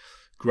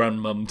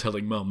 grandmum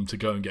telling mum to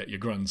go and get your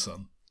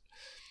grandson.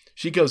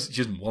 She goes,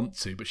 she doesn't want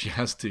to, but she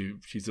has to.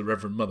 She's the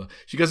Reverend Mother.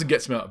 She goes and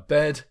gets him out of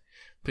bed,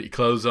 put your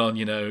clothes on,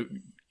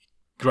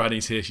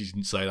 Granny's here. She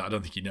didn't say that. I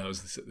don't think he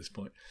knows this at this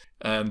point.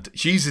 And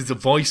she uses the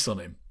voice on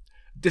him.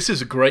 This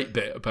is a great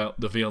bit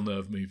about the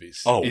Villeneuve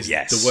movies. Oh,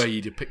 yes. The way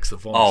he depicts the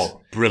voice. Oh,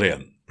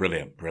 brilliant,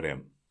 brilliant,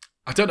 brilliant.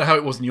 I don't know how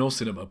it was in your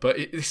cinema, but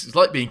this is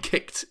like being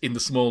kicked in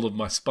the small of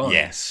my spine.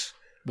 Yes.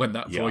 When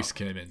that voice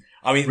came in.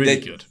 I mean, really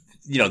good.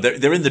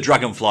 They're in the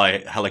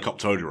Dragonfly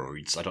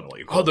helicopteroids. I don't know what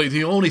you call them.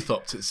 The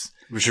ornithopters.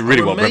 Which are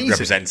really well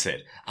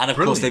represented. And of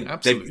course, they've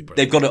got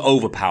to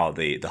overpower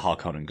the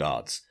Harkonnen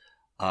guards.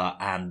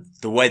 And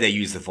the way they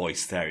use the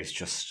voice there is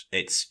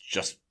it's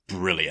just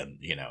brilliant.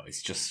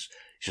 It's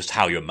just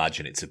how you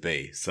imagine it to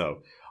be.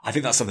 So I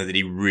think that's something that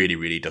he really,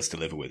 really does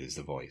deliver with, is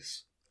the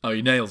voice. Oh,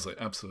 he nails it.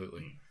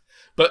 Absolutely.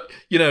 But,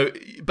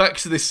 back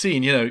to this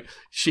scene,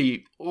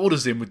 she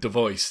orders him with the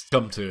voice,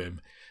 come to him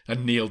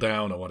and kneel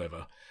down or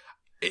whatever.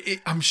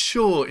 I'm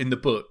sure in the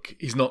book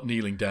he's not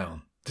kneeling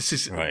down. This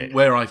is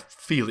where I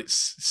feel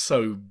it's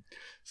so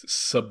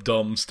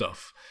subdom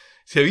stuff.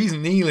 So he's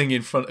kneeling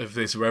in front of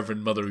this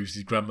Reverend Mother, who's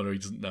his grandmother he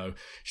doesn't know.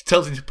 She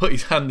tells him to put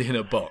his hand in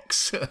a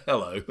box.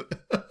 Hello.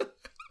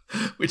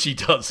 Which he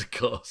does, of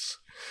course.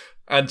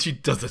 And she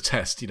does a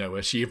test,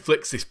 where she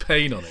inflicts this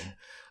pain on him.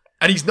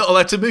 And he's not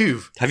allowed to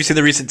move. Have you seen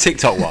the recent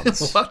TikTok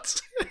ones?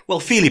 What? Well,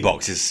 Feely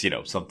Box is,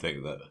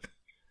 something that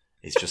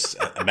is just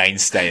a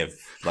mainstay of,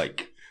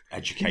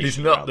 education. It is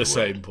not the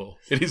same, Paul.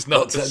 It is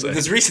not the same.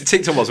 There's recent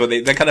TikTok ones where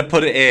they kind of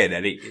put it in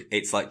and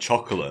it's like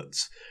chocolate.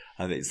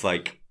 And it's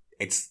they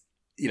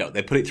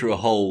put it through a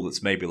hole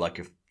that's maybe like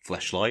a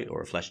fleshlight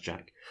or a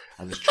fleshjack.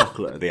 And there's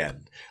chocolate at the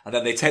end. And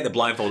then they take the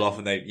blindfold off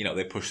and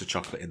they push the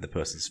chocolate in the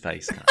person's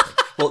face. Kind of thing.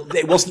 Well,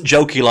 it wasn't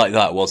jokey like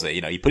that, was it?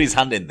 He put his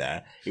hand in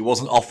there. It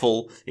wasn't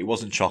offal. It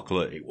wasn't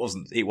chocolate. It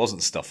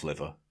wasn't stuffed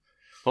liver.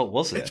 What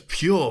was it? It's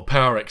pure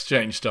power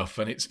exchange stuff.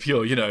 And it's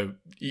pure, you're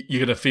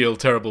going to feel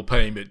terrible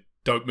pain, but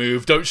don't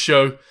move. Don't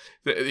show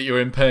that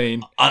you're in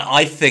pain.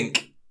 I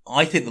think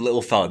the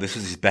little fella, this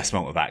was his best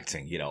moment of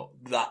acting.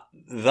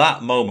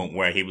 That moment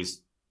where he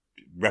was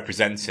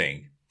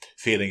representing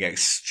feeling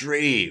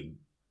extreme,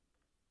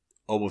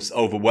 almost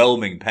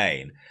overwhelming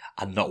pain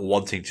and not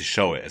wanting to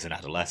show it as an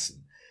adolescent.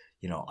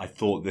 I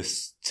thought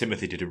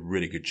Timothy did a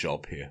really good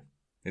job here.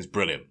 It's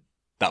brilliant.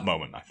 That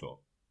moment, I thought.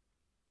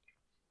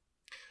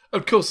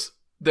 Of course,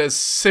 there's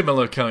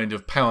similar kind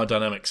of power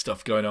dynamic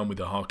stuff going on with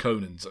the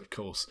Harkonnens, of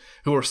course,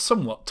 who are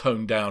somewhat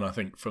toned down, I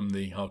think, from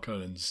the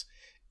Harkonnens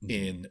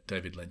in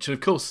David Lynch. And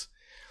of course,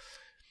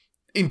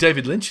 in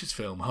David Lynch's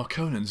film,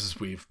 Harkonnens, as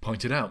we've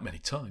pointed out many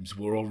times,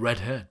 were all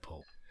red-haired,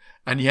 Paul.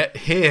 And yet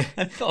here...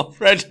 I'm not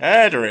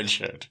red-haired,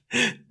 Richard.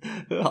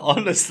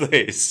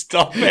 Honestly,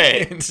 stop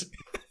it.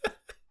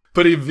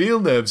 But in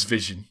Villeneuve's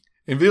vision,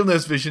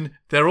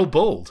 they're all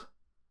bald.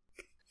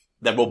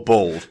 They're all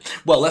bald.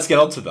 Well, let's get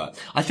on to that.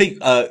 I think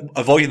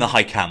avoiding the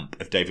high camp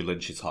of David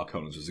Lynch's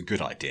Harkonnens was a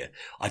good idea.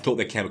 I thought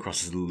they came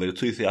across as a little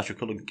too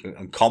theatrical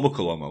and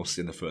comical almost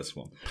in the first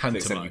one.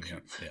 Pantomime,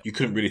 you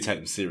couldn't really take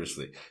them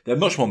seriously. They're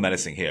much more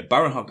menacing here.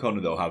 Baron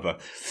Harkonnen, though, however,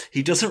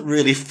 he doesn't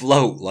really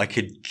float like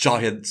a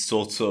giant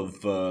sort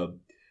of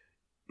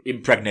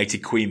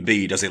impregnated queen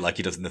bee, does it, like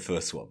he does in the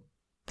first one?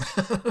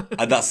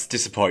 And that's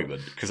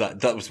disappointment, because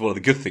that was one of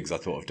the good things I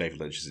thought of David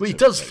Lynch's. Well, he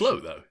does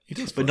float, though. He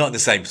does float. But not in the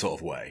same sort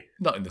of way.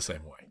 Not in the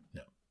same way,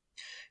 no.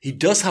 He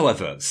does,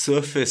 however,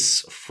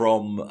 surface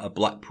from a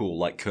Blackpool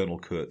like Colonel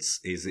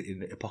Kurtz. Is it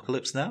in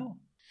Apocalypse Now?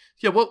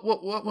 Yeah, what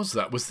was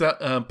that? Was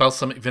that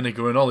balsamic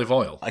vinegar and olive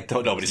oil? I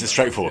don't know, but it's a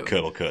straightforward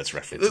Colonel Kurtz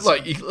reference. It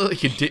looked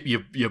like you dip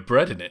your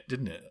bread in it,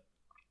 didn't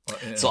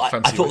it? So I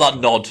thought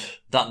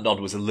that nod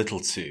was a little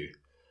too...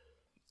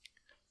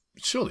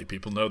 Surely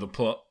people know the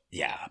plot.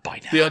 Yeah, by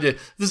now. The idea,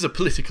 there's a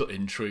political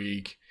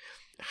intrigue.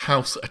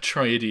 House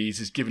Atreides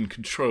is given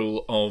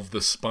control of the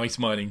spice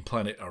mining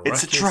planet Arrakis.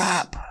 It's a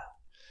trap.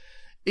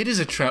 It is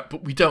a trap,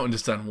 but we don't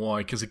understand why.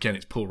 Because again,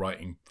 it's poor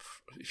writing.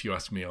 If you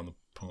ask me, on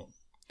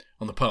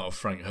the part of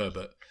Frank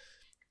Herbert,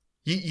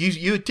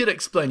 you did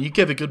explain. You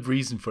gave a good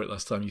reason for it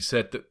last time. You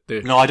said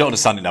that No, I don't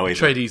understand it now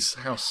either. Atreides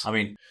house. I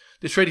mean,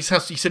 the Atreides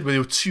house. You said they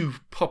were too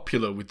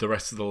popular with the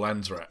rest of the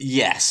Landsrat.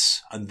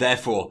 yes, and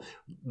therefore,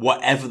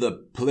 whatever the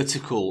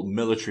political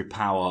military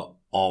power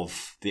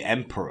of the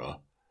Emperor,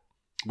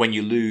 when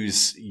you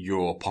lose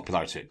your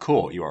popularity at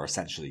court, you are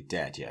essentially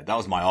dead. Yeah, that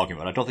was my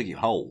argument. I don't think it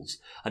holds.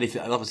 And if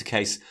that was the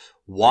case,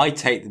 why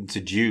take them to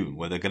Dune,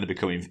 where they're going to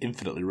become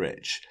infinitely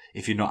rich,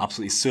 if you're not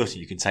absolutely certain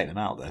you can take them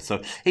out there?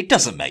 So it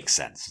doesn't make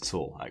sense at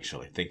all,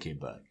 actually, thinking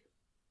back.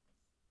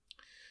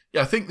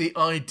 Yeah, I think the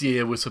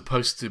idea we're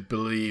supposed to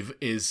believe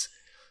is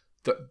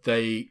that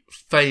they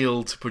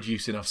fail to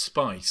produce enough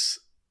spice.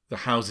 The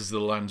houses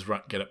of the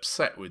Landsrat get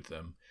upset with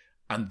them,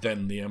 and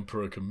then the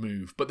Emperor can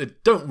move. But they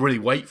don't really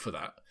wait for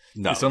that.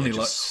 No, it's only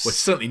well,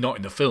 certainly not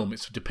in the film.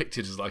 It's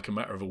depicted as like a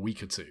matter of a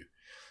week or two,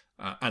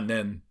 and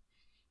then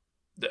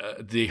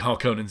the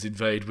Harkonnens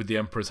invade with the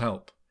Emperor's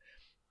help.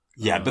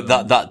 Yeah, but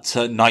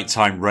that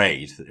nighttime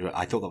raid,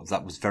 I thought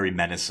that was very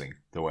menacing.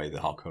 The way the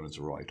Harkonnens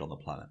arrived on the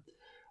planet,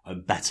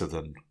 and better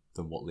than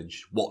what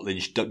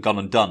Lynch gone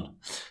and done.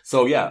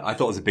 So yeah, I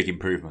thought it was a big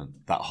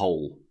improvement. That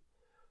whole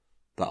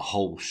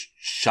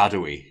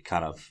shadowy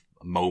kind of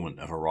moment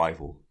of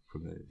arrival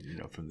from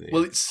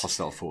the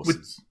hostile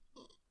forces.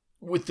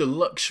 With the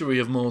luxury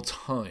of more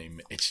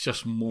time, it's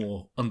just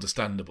more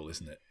understandable,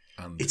 isn't it?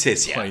 And it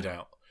is played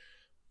out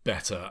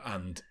better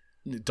and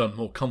done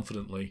more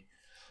confidently.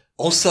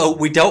 Also,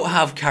 we don't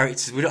have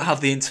characters. We don't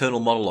have the interior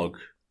monologue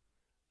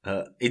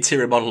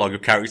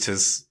of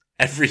characters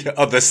every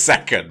other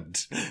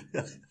second,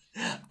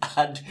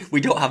 and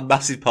we don't have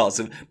massive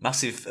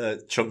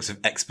chunks of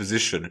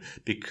exposition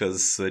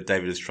because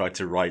David has tried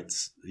to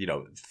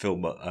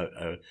film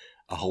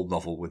a whole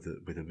novel with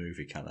a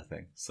movie kind of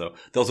thing. So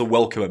those are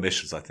welcome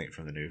omissions, I think,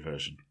 from the new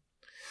version.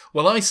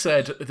 Well, I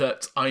said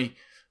that I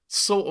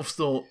sort of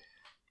thought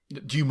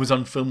that Dune was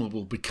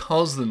unfilmable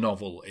because the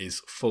novel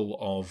is full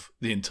of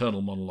the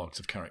internal monologues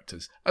of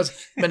characters,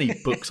 as many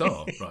books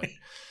are, right?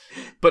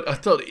 But I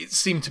thought it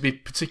seemed to be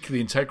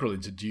particularly integral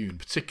into Dune,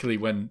 particularly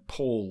when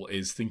Paul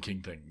is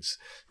thinking things,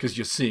 because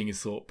you're seeing his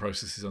thought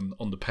processes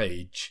on the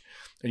page,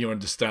 and you're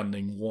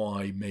understanding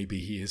why maybe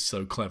he is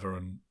so clever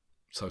and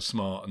so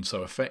smart and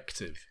so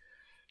effective.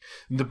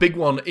 And the big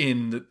one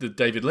in the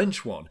David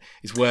Lynch one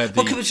is where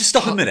Well, can we just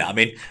stop a minute? I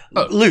mean,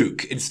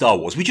 Luke in Star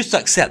Wars, we just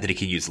accept that he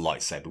can use the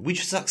lightsaber. We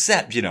just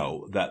accept,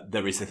 that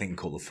there is a thing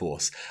called the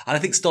Force. And I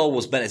think Star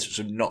Wars benefits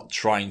from not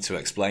trying to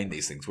explain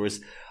these things, whereas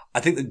I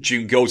think that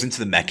Dune goes into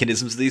the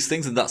mechanisms of these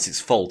things, and that's its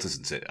fault,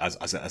 isn't it,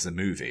 as a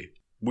movie?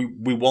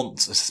 We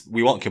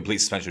want complete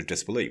suspension of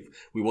disbelief.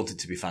 We want it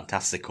to be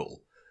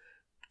fantastical.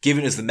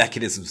 Giving us the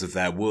mechanisms of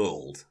their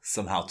world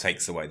somehow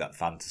takes away that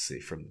fantasy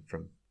from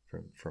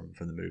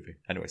the movie.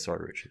 Anyway,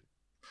 sorry, Richard.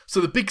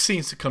 So the big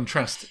scenes to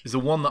contrast is the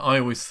one that I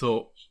always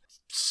thought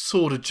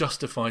sort of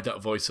justified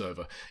that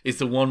voiceover, is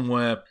the one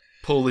where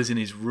Paul is in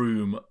his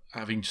room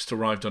having just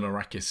arrived on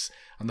Arrakis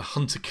and the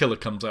hunter-killer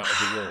comes out of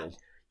the wall.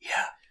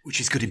 Yeah, which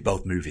is good in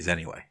both movies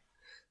anyway.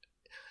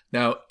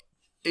 Now,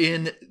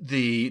 in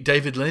the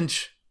David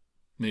Lynch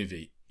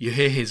movie, you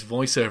hear his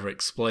voiceover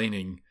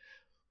explaining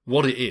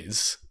what it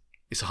is.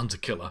 It's a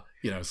hunter-killer,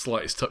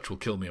 slightest touch will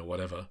kill me or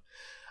whatever.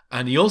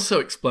 And he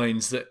also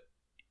explains that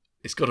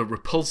it's got a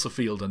repulsor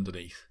field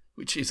underneath,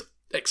 which is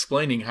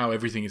explaining how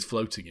everything is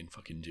floating in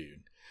fucking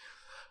Dune.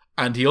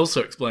 And he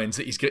also explains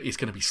that it's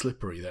going to be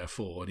slippery,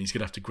 therefore, and he's going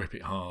to have to grip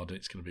it hard, and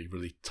it's going to be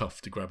really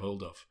tough to grab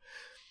hold of.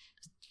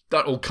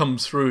 That all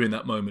comes through in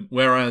that moment.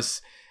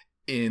 Whereas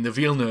in the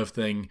Villeneuve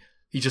thing,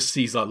 he just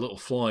sees that little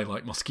fly,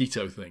 like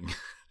mosquito thing.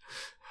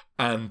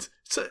 And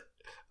so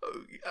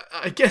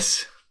I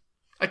guess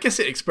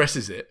it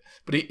expresses it,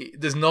 but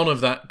there's none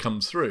of that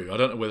comes through. I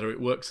don't know whether it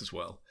works as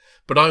well.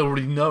 But I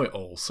already know it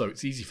all, so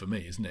it's easy for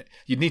me, isn't it?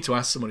 You'd need to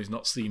ask someone who's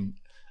not seen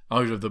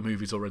either of the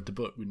movies or read the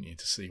book, wouldn't you,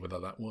 to see whether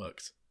that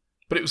worked.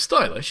 But it was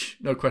stylish,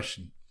 no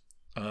question.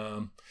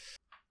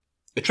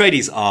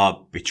 Atreides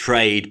are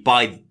betrayed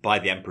by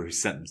the Emperor who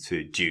sent them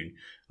to Dune,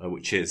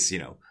 which is,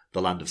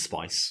 the land of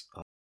spice.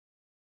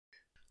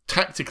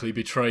 Tactically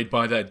betrayed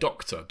by their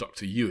doctor,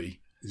 Dr.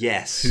 Yui.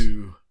 Yes.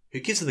 Who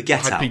gives them the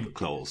get-out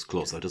clause,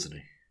 though, doesn't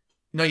he?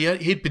 No, yeah,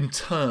 he'd been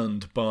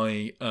turned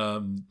by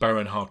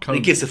Baron Harkonnen. He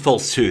gives a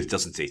false tooth,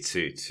 doesn't he,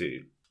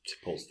 to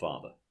Paul's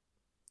father?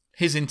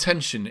 His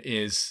intention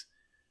is,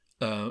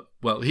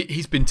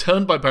 he's been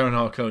turned by Baron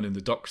Harkonnen,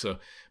 the Doctor,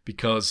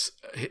 because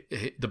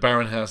the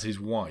Baron has his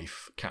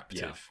wife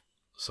captive,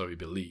 so he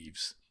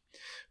believes.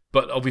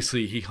 But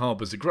obviously he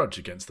harbours a grudge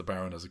against the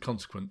Baron as a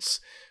consequence.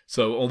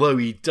 So although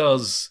he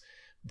does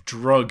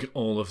drug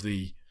all of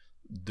the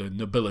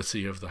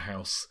nobility of the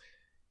house,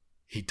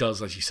 he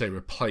does, as you say,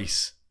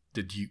 replace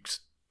the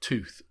Duke's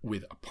tooth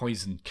with a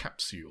poison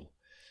capsule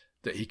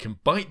that he can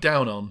bite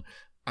down on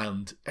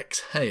and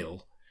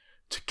exhale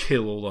to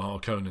kill all the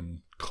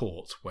Harkonnen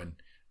court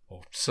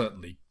or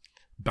certainly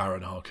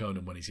Baron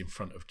Harkonnen when he's in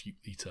front of Duke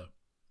Leto.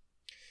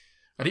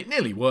 And it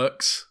nearly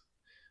works.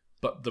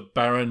 but the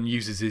Baron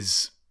uses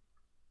his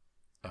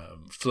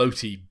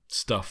floaty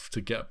stuff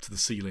to get up to the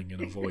ceiling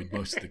and avoid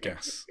most of the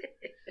gas.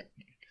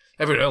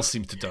 Everyone else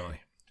seems to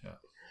die. Yeah.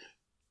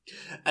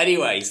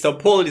 Anyway, so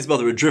Paul and his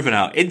mother are driven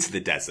out into the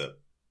desert.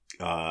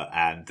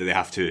 And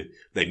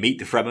they meet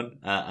the Fremen,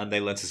 and they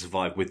learn to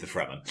survive with the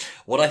Fremen.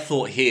 What I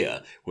thought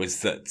here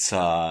was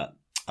that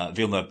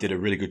Villeneuve did a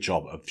really good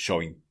job of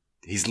showing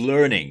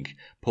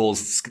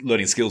Paul's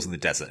learning skills in the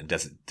desert and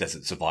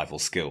desert survival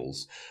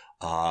skills,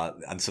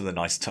 and some of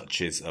the nice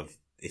touches of,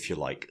 if you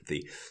like,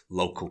 the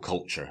local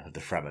culture of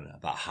the Fremen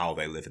about how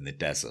they live in the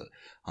desert.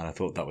 And I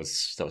thought that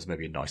was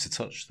maybe a nicer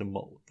touch than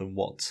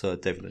what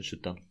David Lynch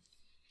had done.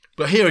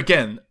 But here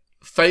again,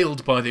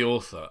 failed by the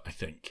author, I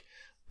think.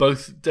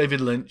 Both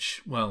David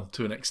Lynch, well,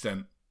 to an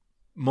extent,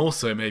 more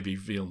so maybe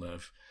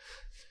Villeneuve.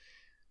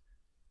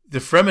 The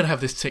Fremen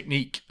have this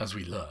technique, as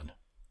we learn,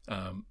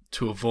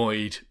 to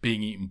avoid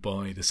being eaten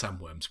by the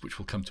sandworms, which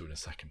we'll come to in a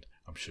second,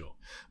 I'm sure.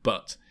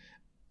 But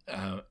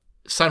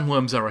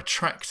sandworms are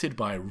attracted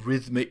by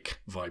rhythmic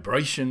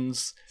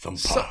vibrations,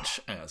 such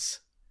as,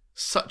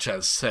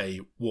 say,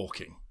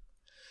 walking.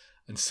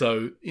 And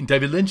so, in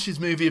David Lynch's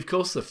movie, of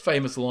course, the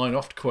famous line,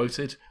 oft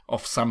quoted,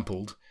 oft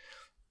sampled,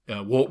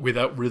 walk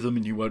without rhythm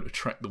and you won't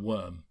attract the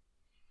worm.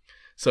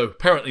 So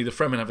apparently the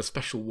Fremen have a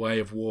special way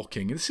of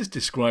walking, and this is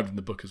described in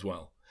the book as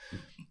well,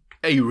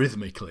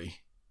 arrhythmically,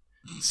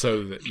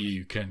 so that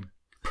you can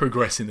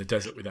progress in the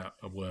desert without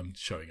a worm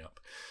showing up.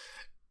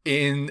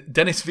 In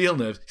Denis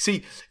Villeneuve,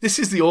 see, this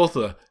is the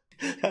author.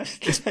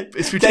 It's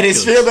ridiculous.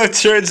 Denis Villeneuve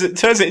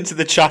turns it into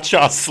the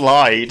cha-cha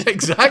slide.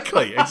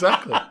 Exactly.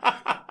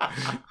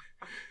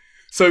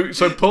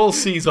 So Paul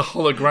sees a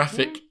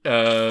holographic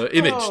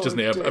image, doesn't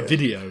he? A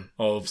video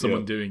of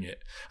someone doing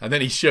it. And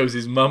then he shows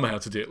his mum how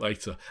to do it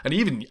later. And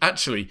he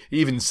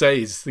even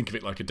says, think of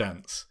it like a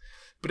dance.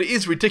 But it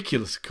is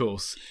ridiculous, of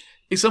course.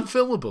 It's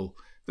unfilmable.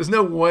 There's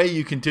no way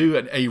you can do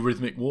an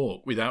arrhythmic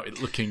walk without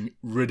it looking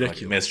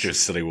ridiculous. Like Mistress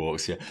Silly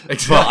Walks, yeah.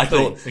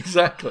 Exactly.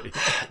 Exactly.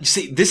 You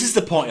see, this is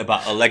the point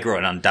about Allegro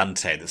and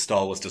Andante that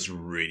Star Wars does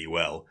really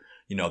well.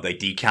 You know, they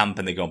decamp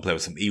and they go and play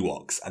with some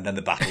Ewoks, and then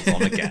the battle's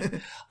on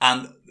again.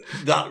 And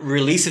that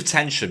release of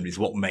tension is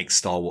what makes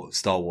Star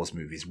Wars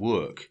movies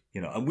work.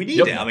 You know, and we need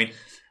it.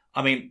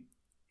 I mean,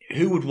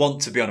 who would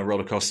want to be on a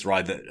roller coaster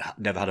ride that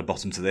never had a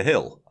bottom to the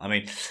hill? I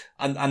mean,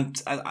 and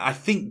I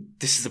think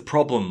this is a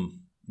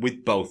problem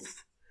with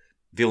both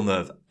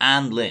Villeneuve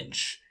and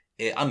Lynch,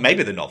 and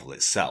maybe the novel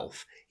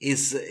itself.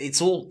 It's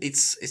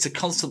a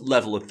constant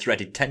level of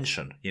threaded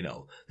tension. You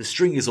know, the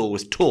string is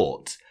always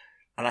taut.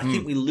 And I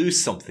think we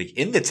lose something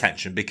in the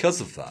tension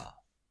because of that.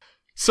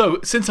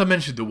 So, since I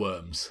mentioned the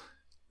worms,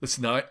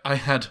 listen, I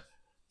had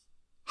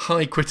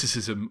high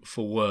criticism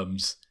for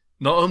worms,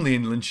 not only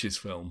in Lynch's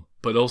film,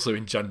 but also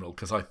in general,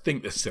 because I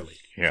think they're silly,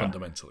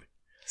 fundamentally.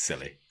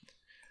 Silly.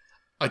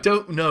 I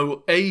don't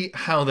know,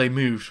 how they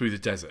move through the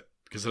desert,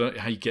 because I don't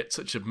know how you get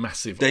such a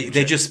massive they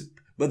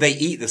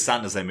eat the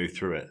sand as they move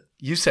through it.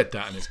 You said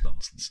that and it's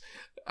nonsense.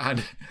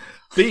 And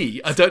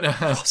B, I don't know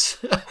how...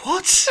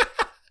 What?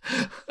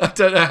 I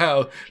don't know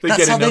how they That's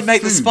get how enough they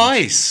make food. the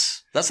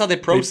spice. That's how they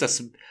process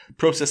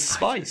the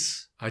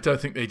spice. I don't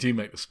think they do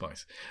make the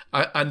spice.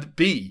 And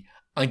B,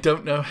 I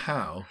don't know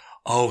how.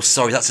 Oh,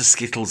 sorry, that's a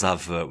Skittles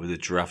advert with a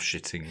giraffe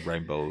shitting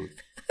rainbow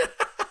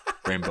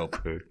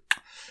poo.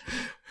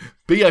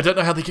 B, I don't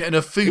know how they get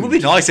enough food. It would be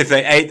nice if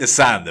they ate the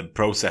sand and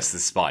processed the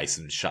spice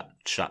and shat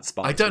spice.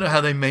 I don't know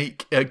how they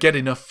get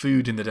enough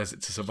food in the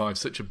desert to survive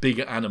such a big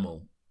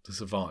animal to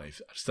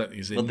survive. I just don't think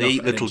there's enough they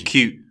eat little energy.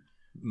 Cute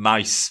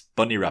mice,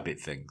 bunny rabbit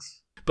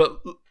things. But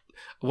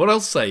what I'll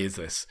say is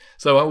this.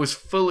 So I was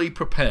fully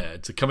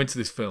prepared to come into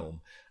this film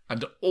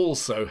and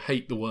also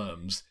hate the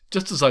worms,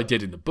 just as I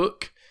did in the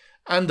book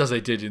and as I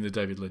did in the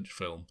David Lynch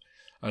film.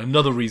 And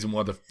another reason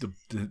why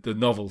the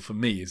novel for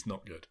me is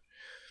not good.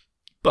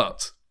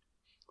 But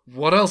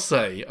what I'll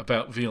say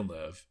about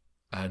Villeneuve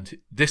and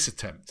this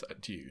attempt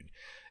at Dune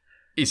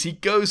is he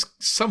goes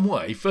some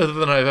way further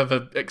than I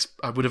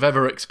would have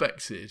ever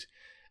expected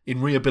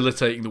in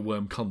rehabilitating the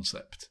worm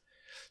concept.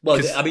 Well,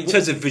 I mean, in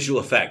terms of visual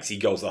effects, he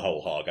goes the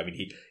whole hog. I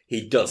mean,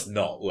 he does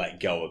not let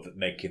go of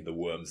making the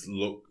worms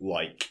look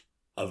like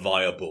a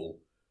viable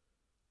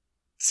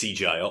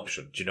CGI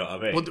option. Do you know what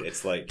I mean? Well,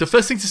 it's like the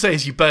first thing to say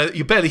is you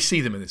barely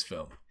see them in this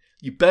film.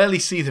 You barely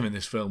see them in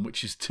this film,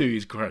 which is to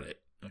his credit.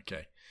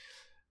 Okay,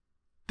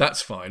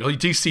 that's fine. Or you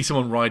do see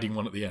someone riding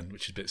one at the end,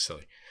 which is a bit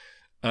silly.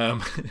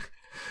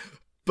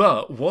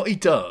 But what he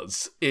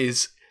does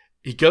is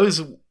he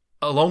goes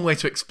a long way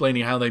to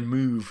explaining how they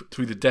move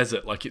through the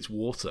desert like it's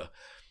water,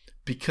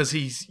 because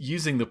he's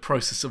using the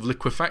process of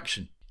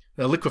liquefaction.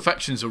 Now,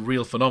 liquefaction is a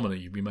real phenomenon.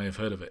 You may have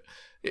heard of it.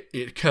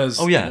 It occurs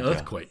in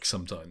earthquakes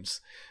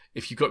sometimes.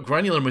 If you've got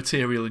granular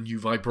material and you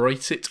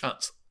vibrate it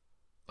at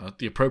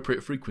the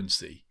appropriate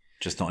frequency...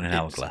 Just not in an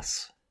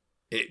hourglass.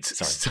 It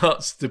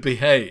starts to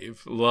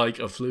behave like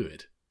a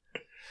fluid.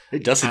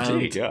 It does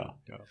indeed, yeah.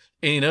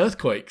 In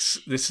earthquakes,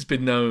 this has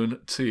been known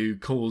to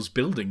cause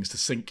buildings to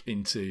sink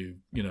into,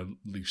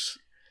 loose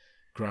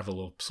gravel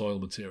or soil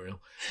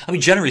material. I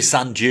mean, generally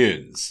sand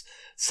dunes,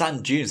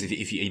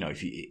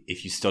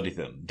 if you study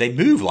them, they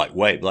move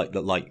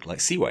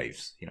like sea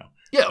waves.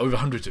 Yeah, over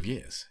hundreds of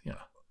years.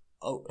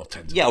 Over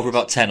years.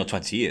 about 10 or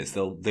 20 years,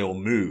 they'll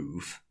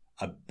move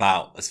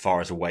about as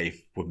far as a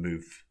wave would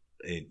move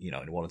in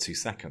 1 or 2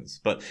 seconds,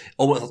 but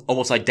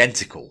almost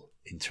identical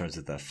in terms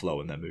of their flow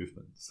and their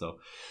movement.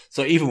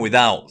 So even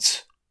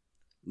without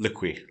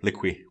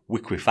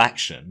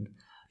liquefaction,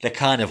 they're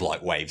kind of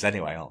like waves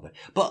anyway, aren't they?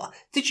 But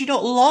did you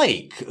not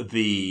like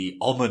the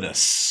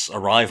ominous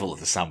arrival of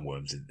the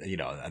sandworms,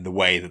 and the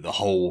way that the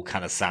whole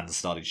kind of sand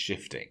started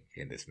shifting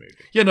in this movie?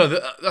 Yeah, no,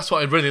 that's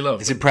what I really love.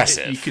 It's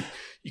impressive.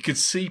 You could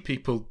see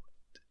people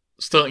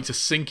starting to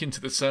sink into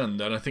the sand,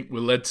 and I think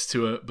we're led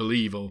to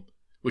believe, or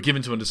we're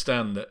given to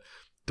understand, that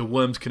the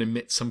worms can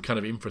emit some kind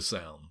of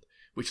infrasound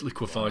which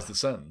liquefies the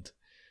sand.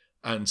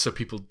 And so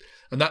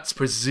and that's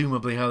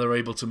presumably how they're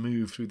able to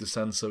move through the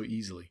sand so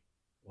easily.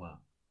 Wow.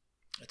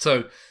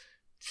 So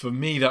for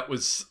me, that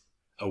was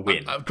a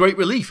win. A great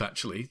relief,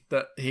 actually,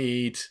 that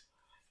he'd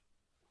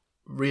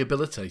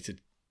rehabilitated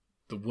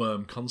the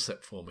worm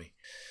concept for me.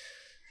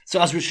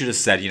 So as Richard has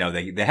said,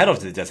 they head off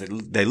to the desert.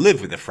 They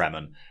live with the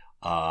Fremen.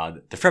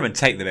 The Fremen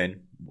take them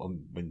in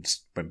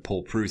when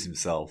Paul proves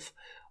himself.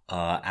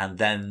 And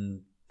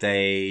then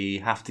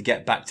they have to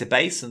get back to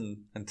base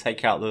and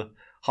take out the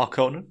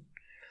Harkonnen.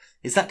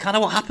 Is that kind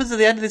of what happens at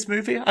the end of this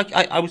movie?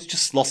 I was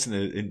just lost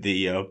in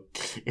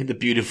the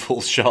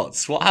beautiful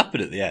shots. What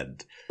happened at the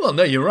end? Well,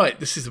 no, you're right.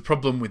 This is the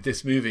problem with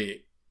this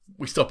movie.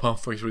 We stop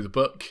halfway through the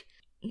book.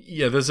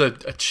 Yeah, there's a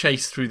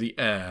chase through the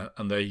air,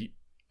 and they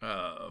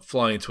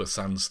fly into a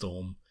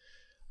sandstorm,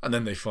 and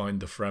then they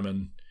find the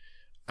Fremen,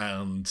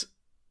 and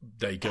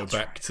they go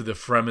back to the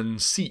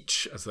Fremen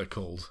Siege, as they're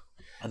called.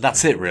 And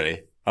that's it,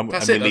 really.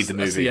 That's it.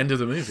 That's the end of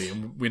the movie,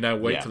 and we now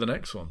wait for the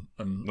next one.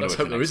 And let's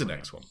hope there is a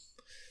next one.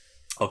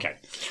 Okay,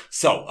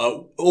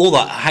 so all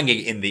that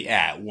hanging in the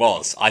air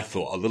was, I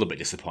thought, a little bit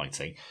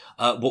disappointing.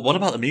 What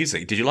about the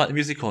music? Did you like the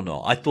music or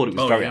not? I thought it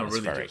was very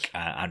atmospheric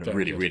and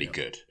really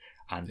good,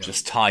 and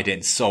just tied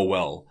in so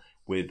well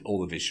with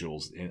all the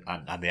visuals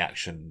and the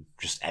action,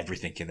 just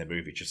everything in the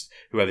movie. Just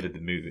whoever did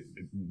the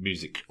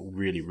music,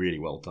 really, really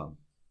well done.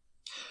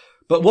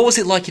 But what was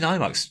it like in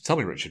IMAX? Tell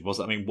me, Richard. Was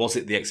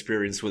it the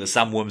experience with the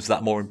sandworms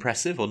that more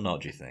impressive or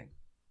not, do you think?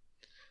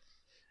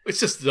 It's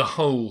just the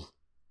whole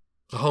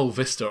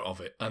vista of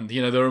it. And,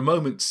 there are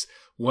moments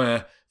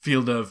where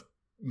Villeneuve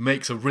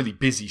makes a really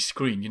busy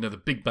screen. The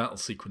big battle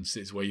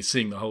sequences where you're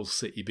seeing the whole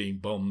city being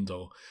bombed,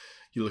 or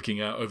you're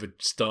looking out over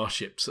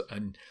starships.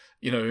 And,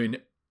 in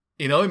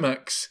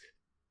IMAX,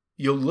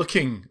 you're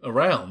looking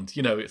around.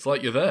 It's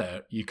like you're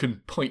there. You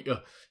can point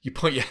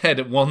your head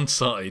at one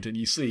side and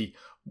you see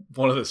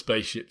one of the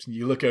spaceships, and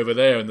you look over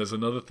there and there's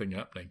another thing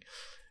happening.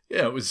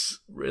 Yeah, it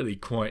was really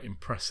quite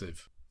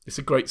impressive. It's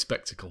a great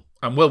spectacle,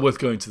 and well worth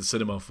going to the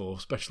cinema for,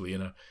 especially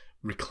in a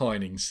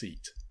reclining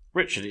seat.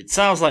 Richard, it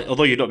sounds like,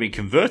 although you're not being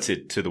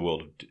converted to the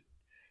world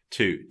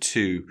to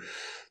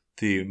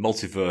the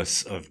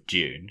multiverse of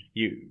Dune,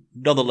 you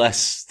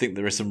nonetheless think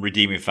there are some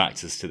redeeming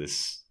factors to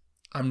this.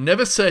 I've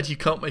never said you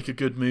can't make a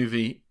good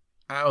movie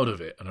out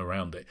of it and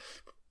around it.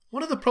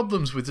 One of the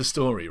problems with the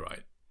story,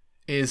 right,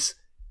 is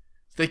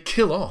they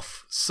kill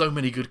off so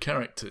many good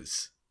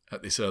characters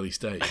at this early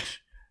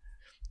stage.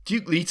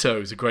 Duke Leto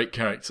is a great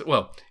character.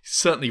 Well, he's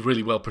certainly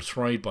really well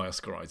portrayed by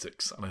Oscar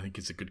Isaacs, and I think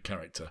he's a good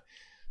character.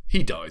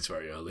 He dies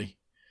very early.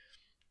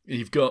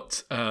 You've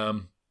got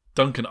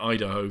Duncan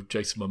Idaho,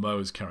 Jason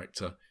Momoa's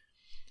character,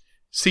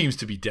 seems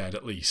to be dead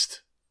at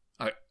least.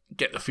 I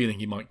get the feeling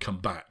he might come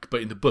back,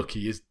 but in the book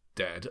he is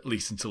dead, at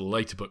least until the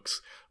later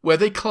books, where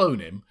they clone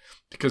him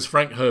because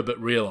Frank Herbert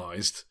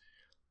realised,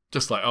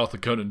 just like Arthur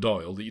Conan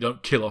Doyle, that you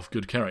don't kill off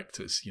good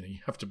characters. You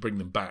have to bring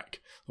them back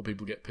or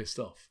people get pissed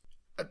off.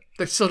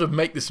 They sort of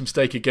make this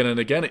mistake again and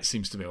again, it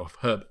seems to me, or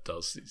Herbert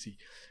does. He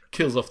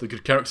kills off the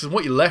good characters, and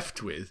what you're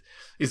left with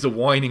is the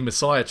whining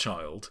Messiah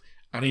child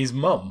and his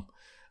mum.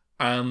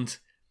 And,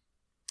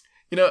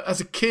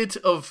 as a kid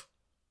of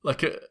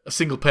like a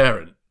single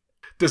parent,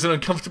 there's an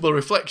uncomfortable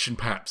reflection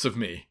perhaps of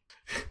me.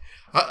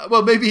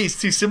 Well, maybe he's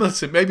too similar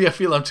to him. Maybe I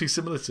feel I'm too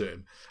similar to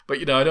him.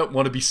 But, I don't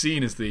want to be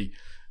seen as the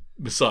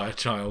Messiah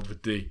child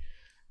with the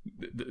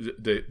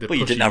well,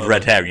 you didn't have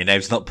red hair. Your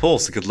name's not Paul,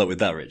 so good luck with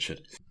that,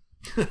 Richard.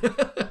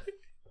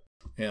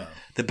 Yeah.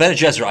 The Bene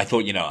Gesserit, I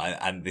thought,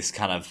 and this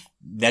kind of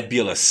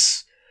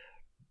nebulous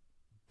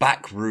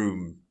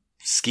backroom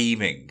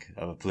scheming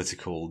of a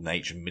political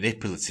nature,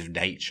 manipulative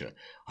nature,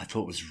 I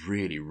thought was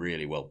really,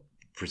 really well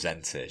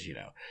presented.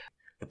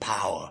 The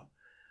power,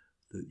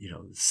 the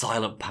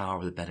silent power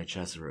of the Bene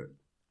Gesserit.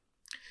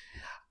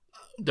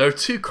 There are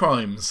two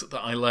crimes that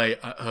I lay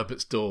at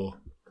Herbert's door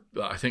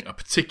that I think are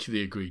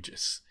particularly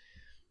egregious.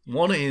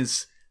 One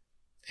is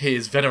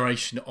his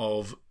veneration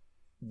of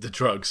the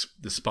drugs,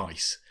 the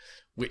spice,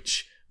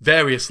 which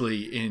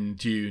variously in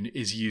Dune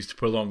is used to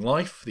prolong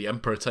life. The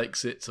Emperor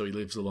takes it, so he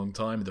lives a long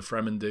time. The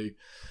Fremen do.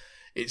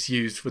 It's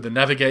used for the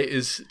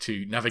navigators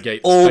to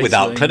navigate the all space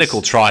without lanes.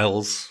 clinical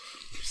trials.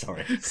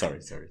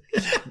 Sorry.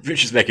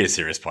 Richard's making a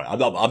serious point. I'm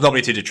not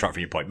meaning to detract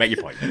from your point. Make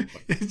your point.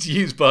 It's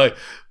used by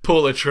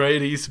Paul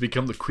Atreides to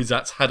become the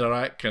Kwisatz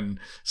Haderach and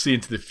see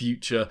into the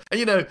future.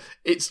 And,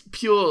 it's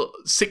pure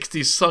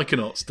 60s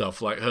psychonaut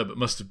stuff like Herbert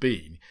must have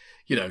been.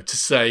 To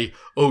say,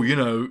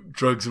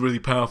 drugs are really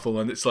powerful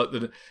and it's like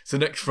it's the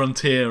next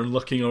frontier and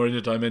looking our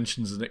inner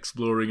dimensions and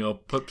exploring our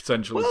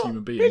potential as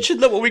human beings. Richard,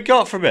 look what we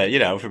got from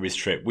it, from his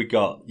trip. We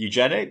got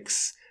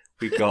eugenics,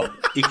 we got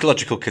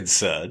ecological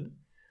concern.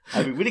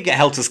 I mean, we didn't get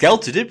Helter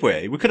Skelter, did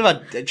we? We could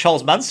have had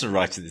Charles Manson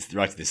writing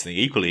this thing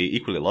equally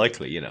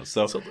likely,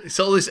 So it's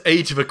all this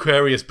Age of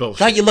Aquarius bullshit.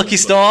 Thank your lucky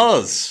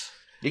stars.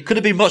 It could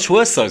have been much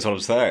worse, though, is what I'm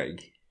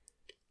saying.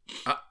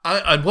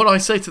 And what I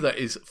say to that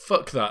is,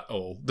 fuck that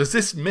all. There's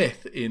this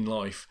myth in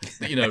life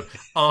that,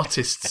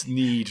 artists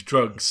need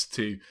drugs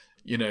to,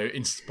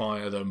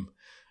 inspire them.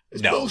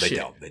 It's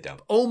bullshit. They don't.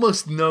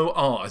 Almost no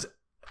art.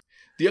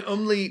 The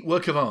only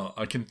work of art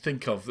I can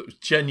think of that was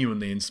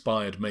genuinely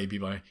inspired maybe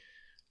by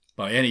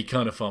any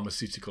kind of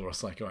pharmaceutical or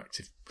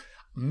psychoactive,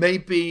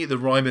 maybe The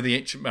Rime of the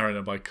Ancient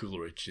Mariner by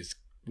Coleridge is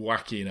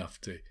wacky enough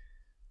to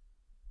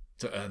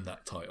earn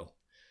that title.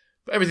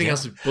 But everything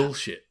else is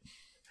bullshit.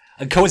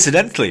 And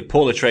coincidentally,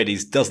 Paul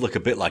Atreides does look a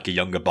bit like a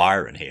younger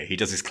Byron here. He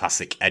does his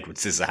classic Edward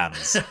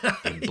Scissorhands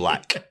in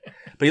black.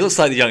 But he looks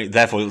like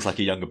therefore he looks like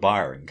a younger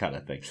Byron kind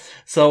of thing.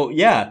 So,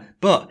 yeah,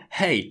 but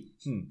hey,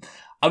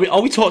 I mean,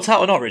 are we talked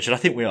out or not, Richard? I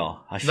think we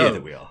are. I fear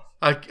that we are.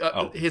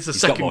 Here's the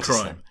second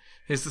crime.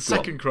 Here's the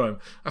second crime.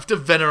 After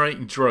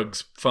venerating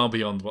drugs far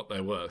beyond what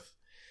they're worth,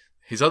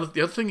 the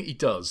other thing that he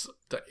does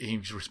that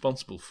he's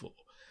responsible for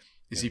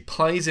is he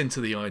plays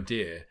into the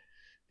idea.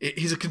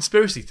 He's a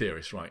conspiracy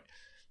theorist, right?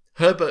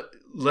 Herbert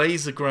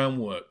lays the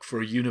groundwork for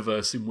a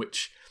universe in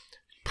which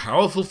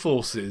powerful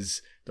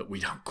forces that we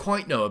don't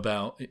quite know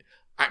about,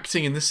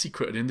 acting in the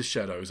secret and in the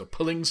shadows, are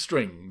pulling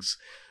strings,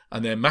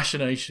 and their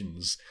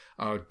machinations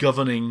are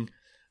governing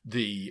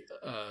the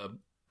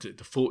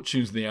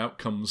fortunes and the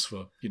outcomes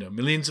for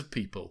millions of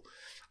people.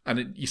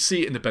 And you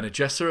see it in the Bene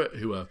Gesserit,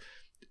 who are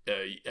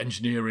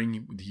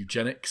engineering the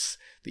eugenics,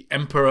 the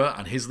Emperor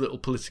and his little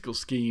political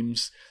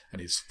schemes,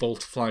 and his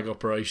false flag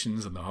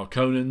operations, and the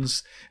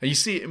Harkonnens. And you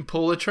see it in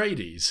Paul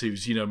Atreides,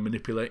 who's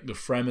manipulating the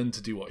Fremen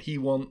to do what he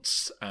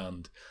wants,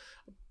 and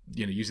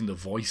using the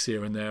voice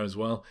here and there as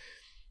well.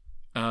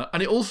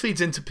 And it all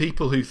feeds into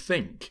people who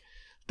think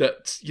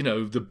that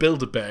the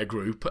Bilderberg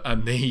Group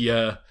and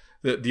the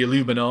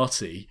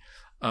Illuminati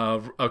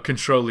are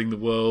controlling the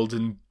world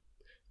and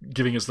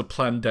giving us the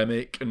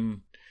pandemic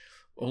and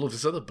all of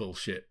this other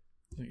bullshit.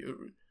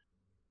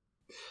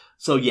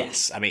 So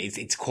yes, I mean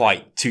it's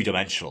quite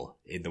two-dimensional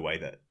in the way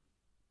that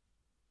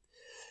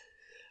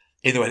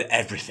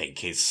everything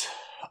is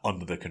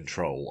under the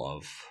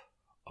control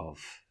of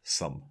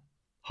some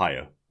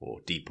higher or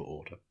deeper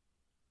order.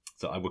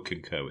 So I would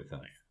concur with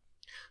that.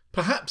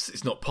 Perhaps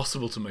it's not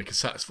possible to make a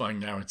satisfying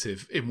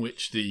narrative in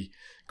which the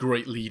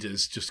great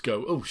leaders just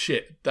go, "Oh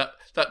shit, that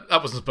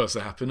wasn't supposed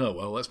to happen. Oh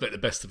well, let's make the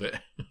best of it."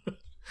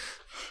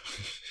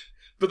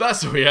 But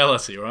that's the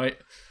reality, right?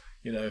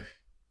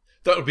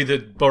 That would be the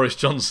Boris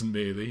Johnson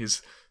movie.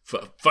 Is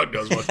fuck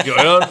knows what's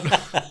going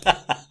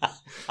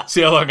on.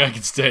 See how long I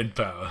can stay in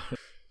power.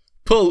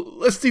 Paul,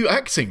 let's do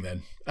acting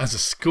then as a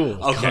score,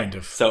 kind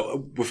of.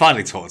 So we're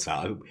finally talked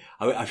about.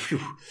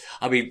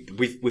 I mean,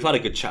 we've had a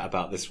good chat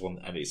about this one,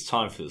 and it's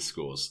time for the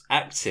scores.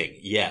 Acting,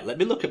 yeah. Let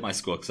me look at my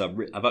score because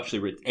I've actually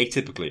written.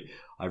 Atypically,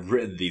 I've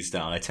written these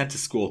down. I tend to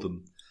score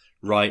them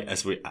right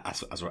as we're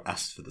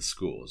asked for the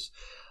scores.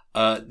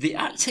 The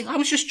acting, I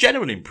was just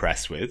genuinely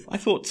impressed with. I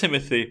thought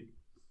Timothy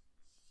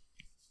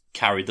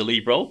carried the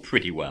lead role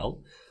pretty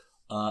well.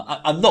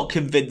 I'm not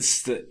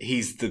convinced that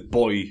he's the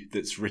boy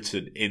that's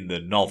written in the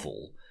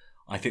novel.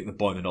 I think the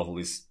boy in the novel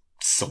is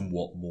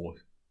somewhat more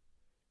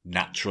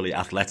naturally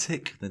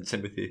athletic than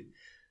Timothy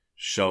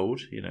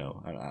showed.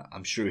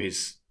 I'm sure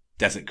his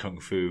desert kung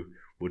fu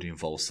would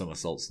involve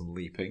somersaults and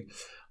leaping.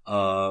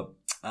 But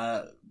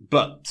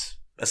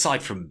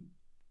aside from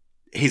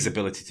his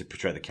ability to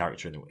portray the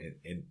character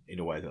in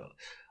a way that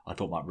I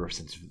thought might be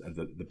representative of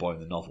the boy in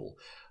the novel,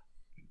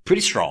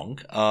 pretty strong.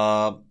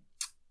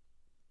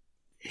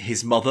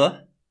 His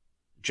mother,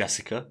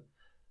 Jessica,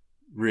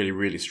 really,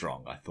 really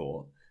strong, I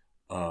thought.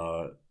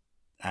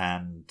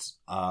 And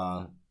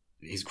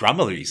his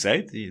grandmother, you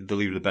say, the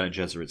leader of the Bene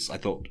Gesserits, I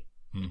thought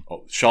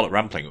Charlotte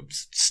Rampling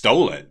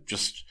stole it.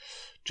 Just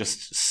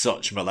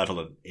such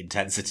malevolent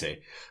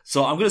intensity.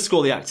 So I'm going to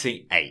score the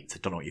acting 8. I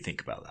don't know what you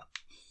think about that.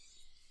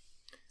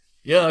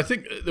 Yeah, I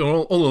think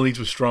all the leads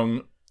were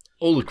strong.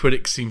 All the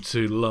critics seem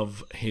to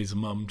love his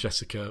mum,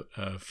 Jessica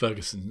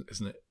Ferguson,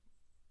 isn't it?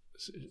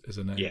 Is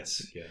her name?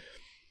 Yes, yeah.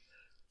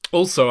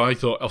 Also, I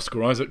thought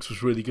Oscar Isaacs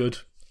was really good.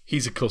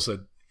 He's, of course,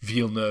 a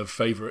Villeneuve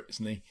favourite,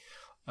 isn't he?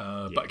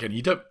 But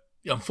again,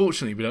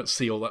 unfortunately, we don't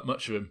see all that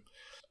much of him.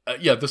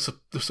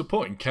 The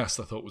supporting cast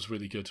I thought was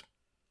really good.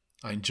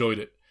 I enjoyed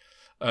it.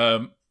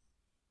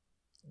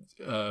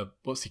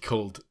 What's he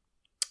called?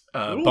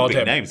 All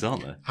big names,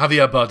 aren't they?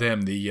 Javier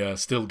Bardem, the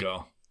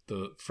Stilgar,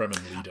 the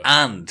Fremen leader.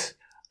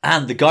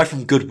 And the guy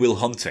from Good Will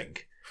Hunting.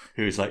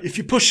 who's like, if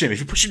you push him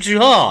too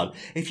hard,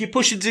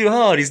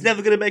 he's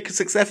never going to make a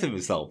success of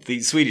himself.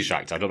 The Swedish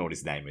actor, I don't know what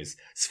his name is,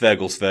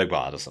 Svergel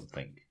Svergbard or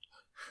something.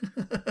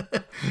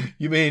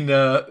 You mean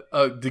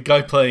the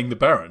guy playing the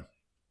Baron?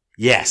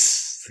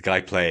 Yes, the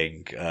guy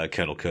playing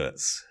Colonel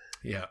Kurtz.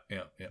 Yeah.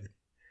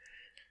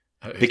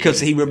 Because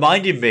he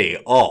reminded me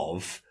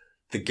of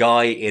the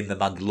guy in The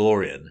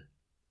Mandalorian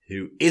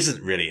who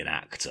isn't really an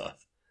actor,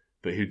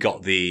 but who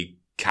got the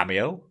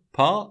cameo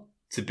part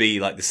to be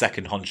like the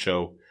second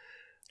honcho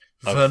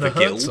of Werner the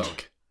guild.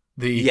 Herzog.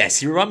 Yes,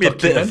 he reminded me a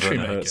bit of documentary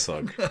Werner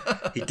maker.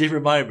 Herzog. He did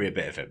remind me a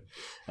bit of him.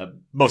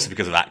 Mostly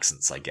because of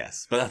accents, I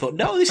guess. But I thought,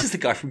 no, this is the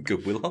guy from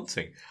Good Will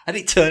Hunting. And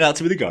it turned out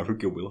to be the guy from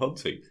Good Will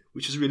Hunting,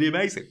 which is really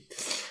amazing.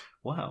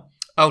 Wow.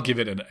 I'll give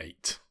it an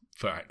 8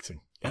 for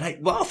acting.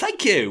 Well,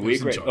 thank you. We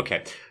agree.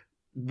 Okay.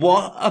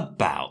 What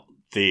about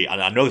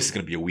and I know this is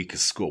going to be a weaker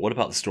score, what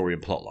about the story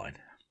and plotline?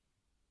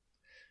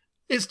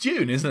 It's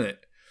Dune, isn't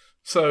it?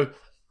 So,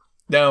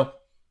 now,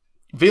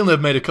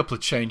 Villeneuve made a couple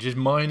of changes,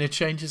 minor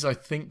changes, I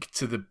think,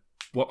 to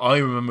what I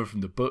remember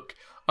from the book.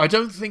 In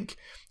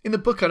the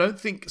book, I don't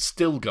think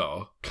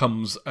Stilgar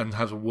comes and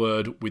has a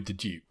word with the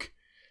Duke.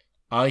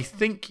 I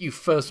think you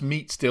first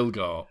meet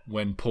Stilgar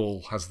when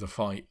Paul has the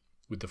fight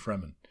with the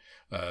Fremen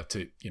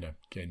to,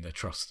 gain their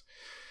trust.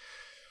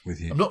 With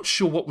you. I'm not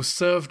sure what was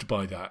served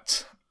by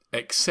that,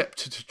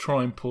 except to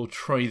try and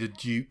portray the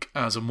Duke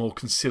as a more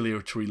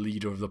conciliatory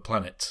leader of the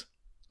planet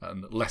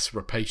and less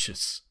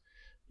rapacious,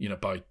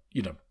 by,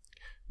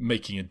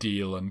 making a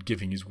deal and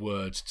giving his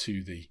word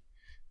to the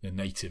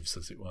natives,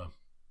 as it were.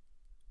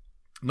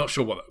 I'm not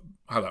sure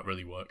how that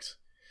really works.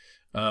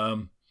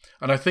 And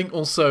I think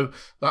also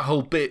that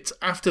whole bit,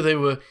 after they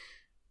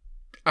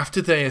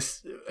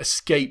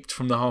escaped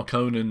from the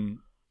Harkonnen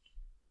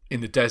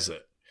in the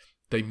desert,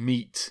 they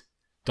meet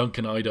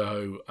Duncan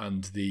Idaho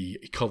and the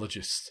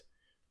ecologist.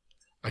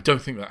 I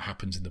don't think that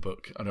happens in the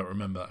book. I don't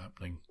remember that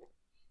happening.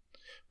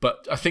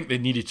 But I think they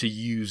needed to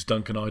use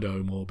Duncan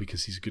Idaho more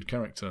because he's a good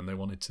character and they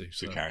wanted to.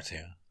 So good character,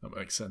 yeah. That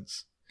makes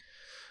sense.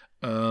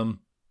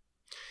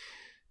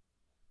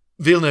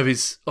 Villeneuve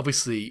is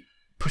obviously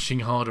pushing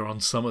harder on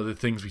some of the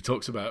things we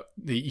talked about.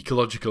 The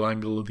ecological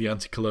angle, the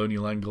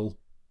anti-colonial angle.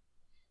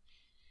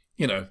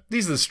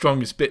 These are the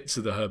strongest bits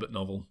of the Herbert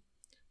novel.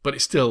 But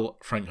it's still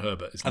Frank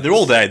Herbert, isn't it? And they're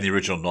all there in the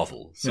original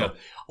novel. So yeah.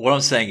 What I'm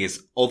saying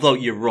is, although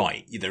you're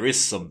right, there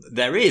is some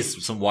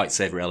white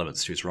savior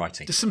elements to his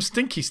writing. There's some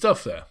stinky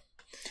stuff there.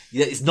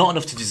 Yeah, it's not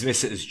enough to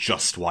dismiss it as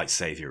just white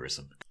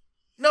saviorism.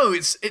 No,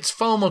 it's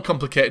far more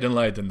complicated and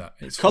layered than that.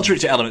 It's contrary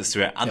to elements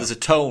to it, and there's a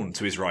tone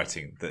to his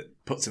writing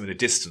that puts him in a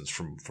distance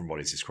from what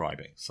he's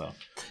describing. So,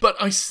 but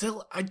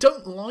I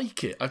don't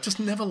like it. I've just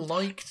never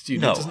liked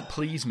Dune. No. It doesn't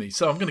please me,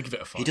 so I'm going to give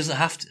it a 5. He doesn't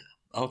have to.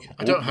 Okay,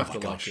 I don't have to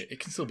like it. It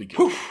can still be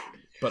good.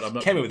 But I'm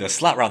not. Came in with a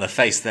slap around the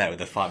face there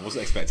with a 5.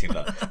 Wasn't expecting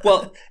that.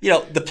 Well,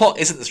 the plot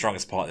isn't the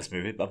strongest part of this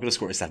movie, but I'm going to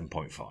score it a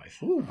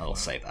 7.5. I'll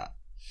say that.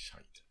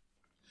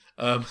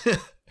 Okay.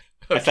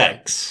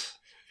 Effects.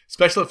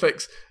 Special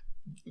effects.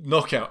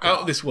 Knockout.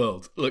 Out of this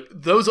world. Look,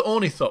 those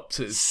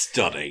ornithopters.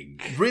 Stunning.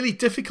 Really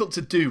difficult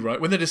to do,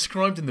 right? When they're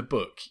described in the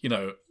book,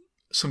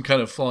 some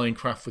kind of flying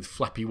craft with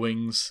flappy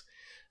wings.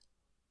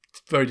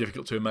 It's very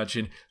difficult to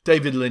imagine.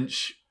 David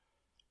Lynch,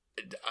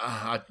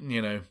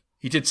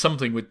 he did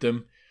something with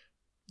them.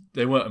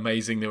 They weren't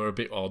amazing. They were a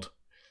bit odd.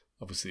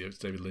 Obviously, it was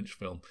a David Lynch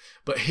film.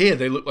 But here,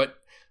 they look like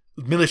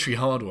military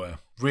hardware.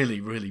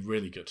 Really, really,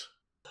 really good.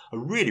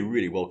 Really,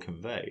 really well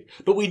conveyed.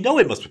 But we know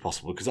it must be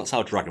possible because that's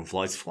how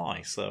dragonflies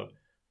fly. So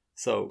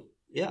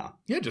yeah.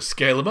 Yeah, just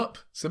scale them up.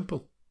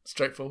 Simple.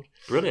 Straightforward.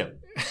 Brilliant.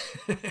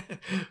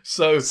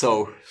 So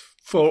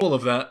for all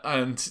of that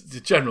and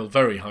the general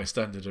very high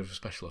standard of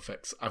special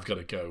effects, I've got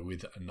to go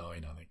with a 9,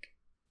 I think.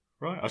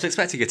 Right. I was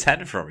expecting a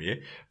 10 from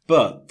you,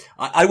 but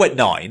I went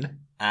 9,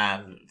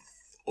 and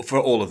for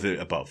all of the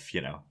above,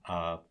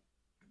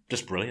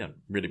 just brilliant.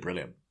 Really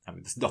brilliant. I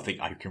mean, there's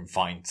nothing I can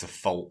find to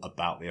fault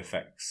about the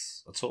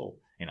effects at all,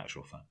 in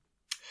actual fact.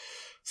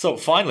 So,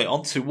 finally,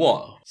 on to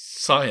what?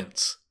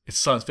 Science. It's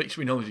science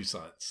fiction. We normally do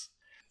science.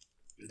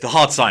 The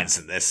hard science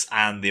in this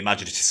and the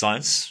imaginative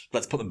science.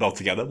 Let's put them both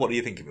together. What do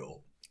you think of it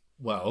all?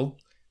 Well,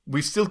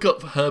 we've still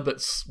got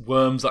Herbert's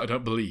worms that I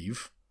don't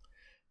believe,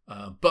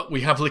 but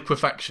we have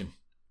liquefaction.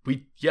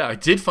 I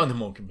did find them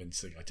more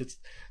convincing. I did.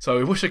 So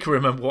I wish I could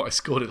remember what I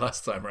scored it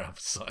last time around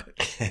for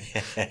science.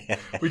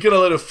 We get a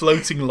lot of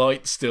floating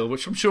light still,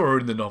 which I'm sure are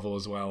in the novel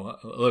as well.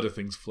 A lot of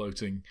things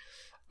floating.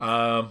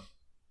 I'll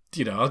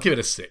give it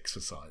a 6 for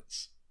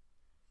science.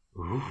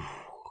 Ooh.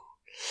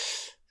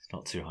 It's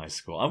not too high a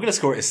score. I'm going to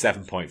score it a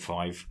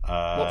 7.5.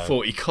 What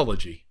for?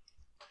 Ecology?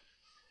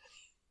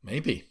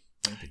 Maybe.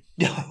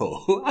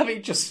 No, I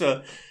mean just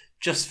for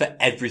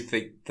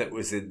everything that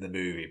was in the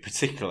movie.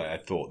 Particularly, I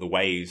thought the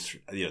waves,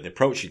 the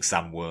approaching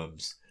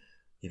sandworms,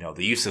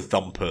 the use of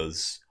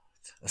thumpers,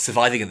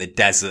 surviving in the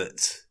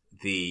desert,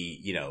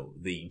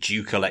 the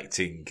dew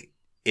collecting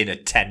in a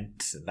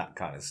tent and that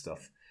kind of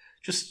stuff.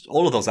 Just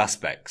all of those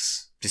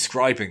aspects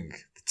describing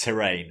the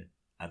terrain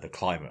and the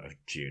climate of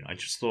Dune. I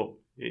just thought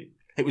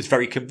it was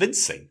very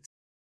convincing.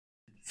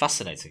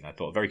 Fascinating, I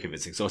thought. Very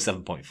convincing. So a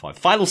 7.5.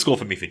 Final score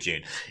for me for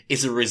Dune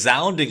is a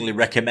resoundingly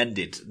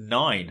recommended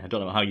 9. I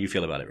don't know how you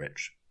feel about it,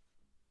 Rich.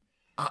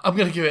 I'm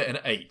going to give it an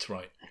 8,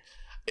 right?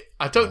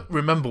 I don't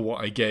remember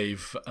what I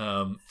gave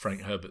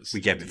Frank Herbert's. We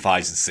gave it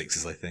 5s and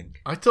 6s, I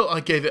think. I thought I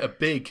gave it a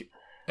big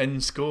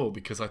end score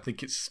because I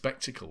think it's a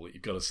spectacle that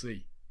you've got to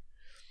see.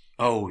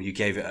 Oh, you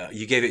gave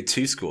it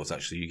 2 scores,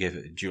 actually. You gave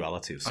it a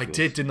duality of scores. I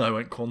did, didn't I? I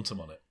went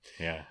quantum on it.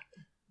 Yeah.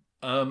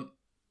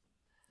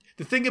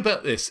 The thing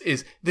about this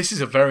is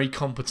a very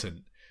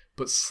competent,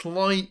 but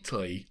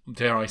slightly,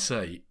 dare I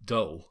say,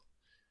 dull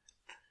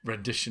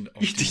rendition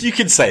of You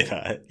can say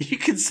that. You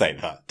can say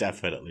that,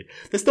 definitely.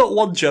 There's not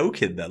one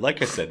joke in there.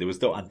 Like I said, there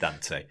was no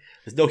andante.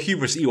 There's no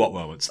humorous Ewok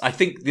moments. I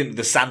think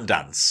the sand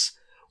dance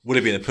would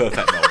have been a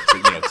perfect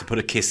moment to put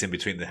a kiss in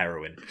between the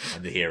heroine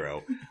and the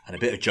hero and a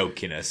bit of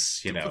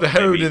jokiness. The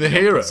heroine and the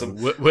hero,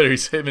 where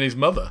he's him and his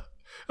mother.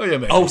 Oh yeah,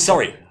 mate. Oh,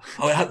 sorry.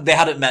 They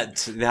hadn't met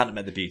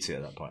the beauty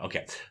at that point.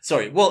 Okay,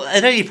 sorry. Well,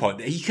 at any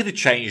point, he could have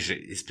changed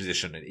his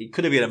position. It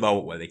could have been a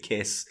moment where they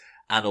kiss,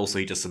 and also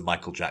he does some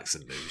Michael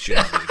Jackson moves. He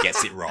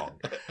gets it wrong.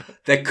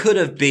 There could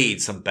have been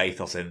some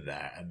bathos in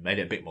there and made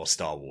it a bit more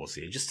Star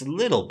Warsy. Just a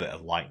little bit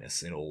of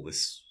lightness in all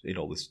this.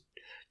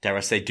 Dare I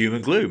say, doom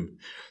and gloom.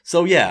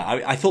 So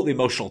yeah, I thought the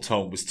emotional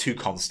tone was too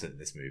constant in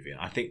this movie, and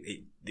I think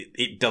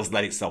it does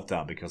let itself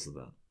down because of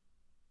that.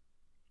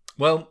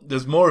 Well,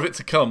 there's more of it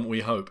to come,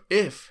 we hope.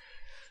 This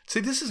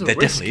is a there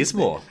risk, definitely is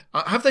more.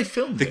 Have they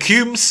filmed the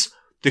Cumes?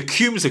 The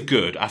Cumes are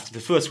good. After the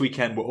first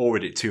weekend, we're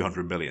already at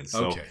 200 million.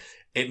 So okay.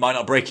 It might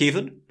not break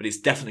even, but it's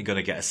definitely going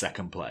to get a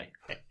second play.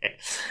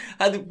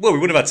 And we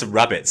would have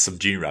had some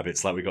Dune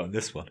rabbits like we got in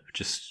this one.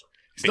 Just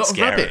it's not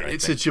a rabbit.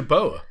 It's a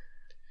Jerboa.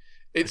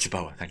 It's a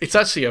Jerboa. Thank you. It's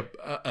actually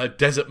a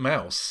desert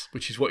mouse,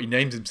 which is what he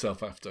named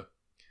himself after.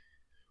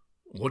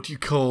 What do you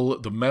call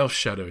the mouse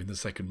shadow in the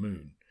second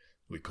moon?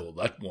 We call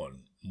that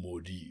one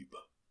Muad'Dib.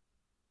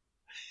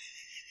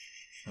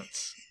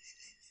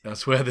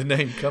 That's where the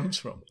name comes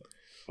from.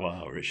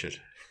 Wow, Richard.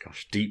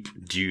 Gosh, deep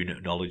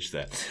Dune knowledge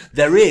there.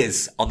 There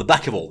is, on the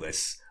back of all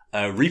this,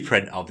 a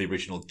reprint of the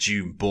original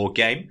Dune board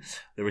game.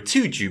 There are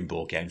 2 Dune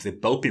board games.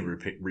 They've both been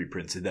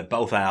reprinted. They're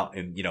both out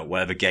in,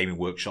 whatever gaming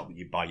workshop that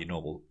you buy your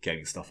normal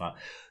gaming stuff at.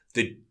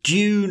 The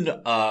Dune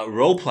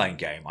role-playing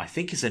game, I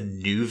think, is a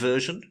new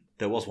version.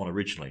 There was one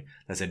originally.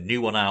 There's a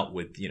new one out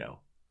with,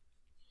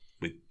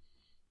 with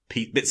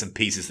bits and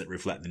pieces that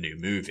reflect the new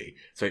movie.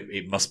 So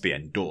it must be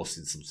endorsed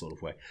in some sort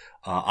of way.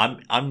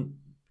 I'm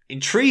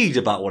intrigued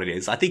about what it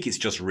is. I think it's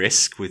just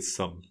Risk with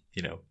some,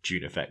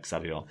 Dune effects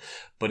added on.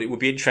 But it would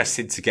be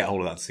interesting to get hold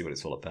of that and see what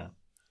it's all about.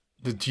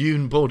 The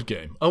Dune board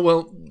game. Oh,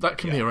 well, that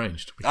can be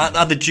arranged.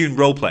 And the Dune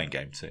role-playing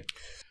game too.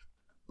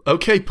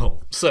 Okay,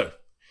 Paul. So,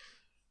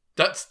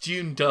 that's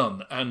Dune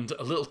done. And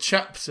a little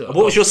chapter. And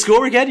what was your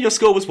score again? Your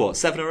score was what?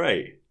 7 or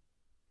 8?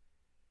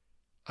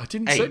 I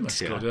didn't say my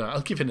score, did I?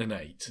 I'll give it an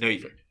 8. No,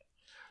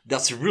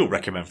 that's a real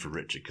recommend for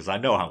Richard, because I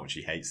know how much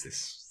he hates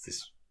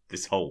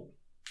this whole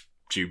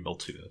Dune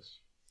multiverse.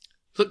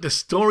 Look, the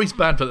story's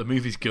bad, but the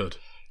movie's good.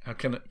 How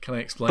can I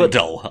explain? But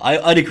dull.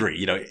 I'd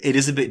agree. It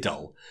is a bit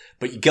dull.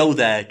 But you go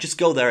there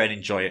and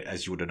enjoy it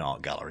as you would an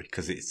art gallery,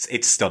 because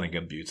it's stunning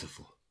and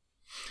beautiful.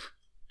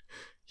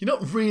 You're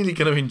not really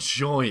going to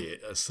enjoy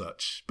it as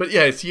such. But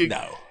yeah,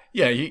 No.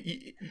 Yeah,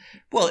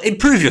 well,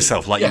 improve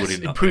yourself like you would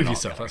in improve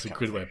yourself. That's a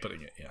good way of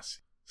putting it, yes.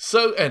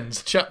 So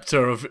ends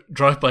chapter of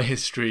Drive-By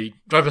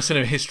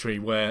Cinema History,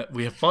 where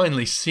we have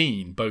finally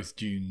seen both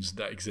Dunes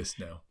that exist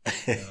now.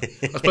 I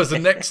suppose the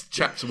next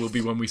chapter will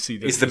be when we see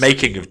it's the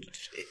making of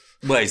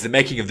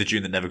the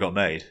Dune that never got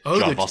made.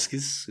 John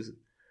Voskis.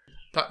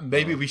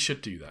 Maybe we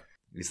should do that.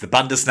 It's the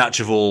Bandersnatch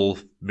of all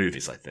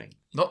movies, I think.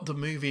 Not the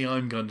movie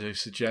I'm going to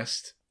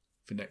suggest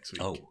for next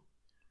week. Oh.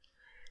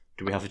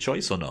 Do we have a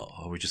choice or not?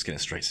 Or are we just getting a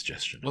straight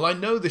suggestion? Well, I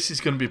know this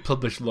is going to be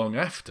published long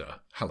after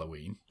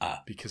Halloween,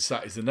 because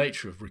that is the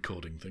nature of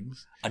recording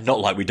things. And not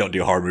like we don't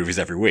do horror movies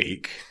every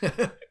week.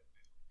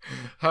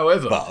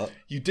 However,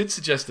 you did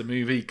suggest a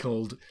movie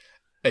called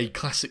A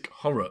Classic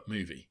Horror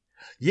Movie.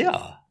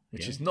 Yeah.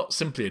 Which is not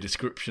simply a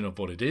description of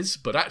what it is,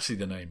 but actually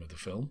the name of the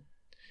film.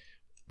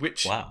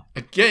 Which,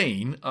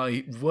 again,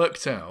 I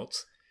worked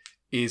out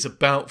is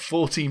about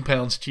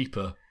 £14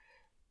 cheaper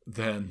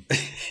than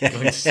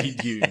going to see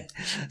Dune.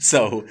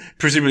 So,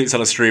 presumably it's on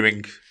a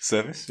streaming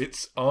service?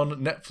 It's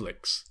on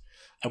Netflix.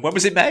 And when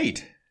was it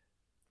made?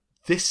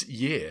 This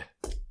year.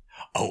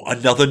 Oh,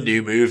 another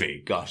new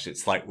movie. Gosh,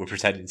 it's like we're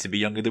pretending to be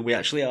younger than we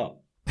actually are.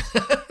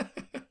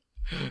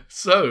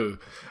 So,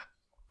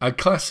 a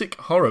classic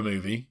horror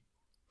movie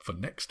for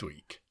next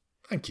week.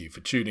 Thank you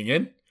for tuning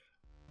in.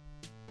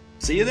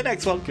 See you in the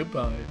next one.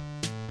 Goodbye.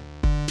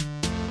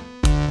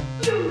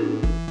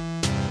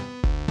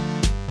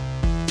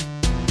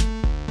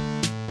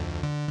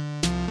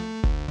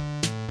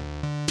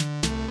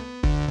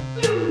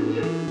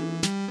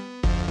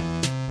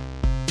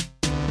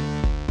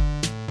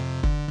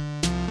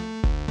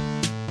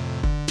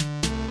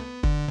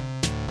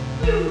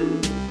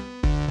 You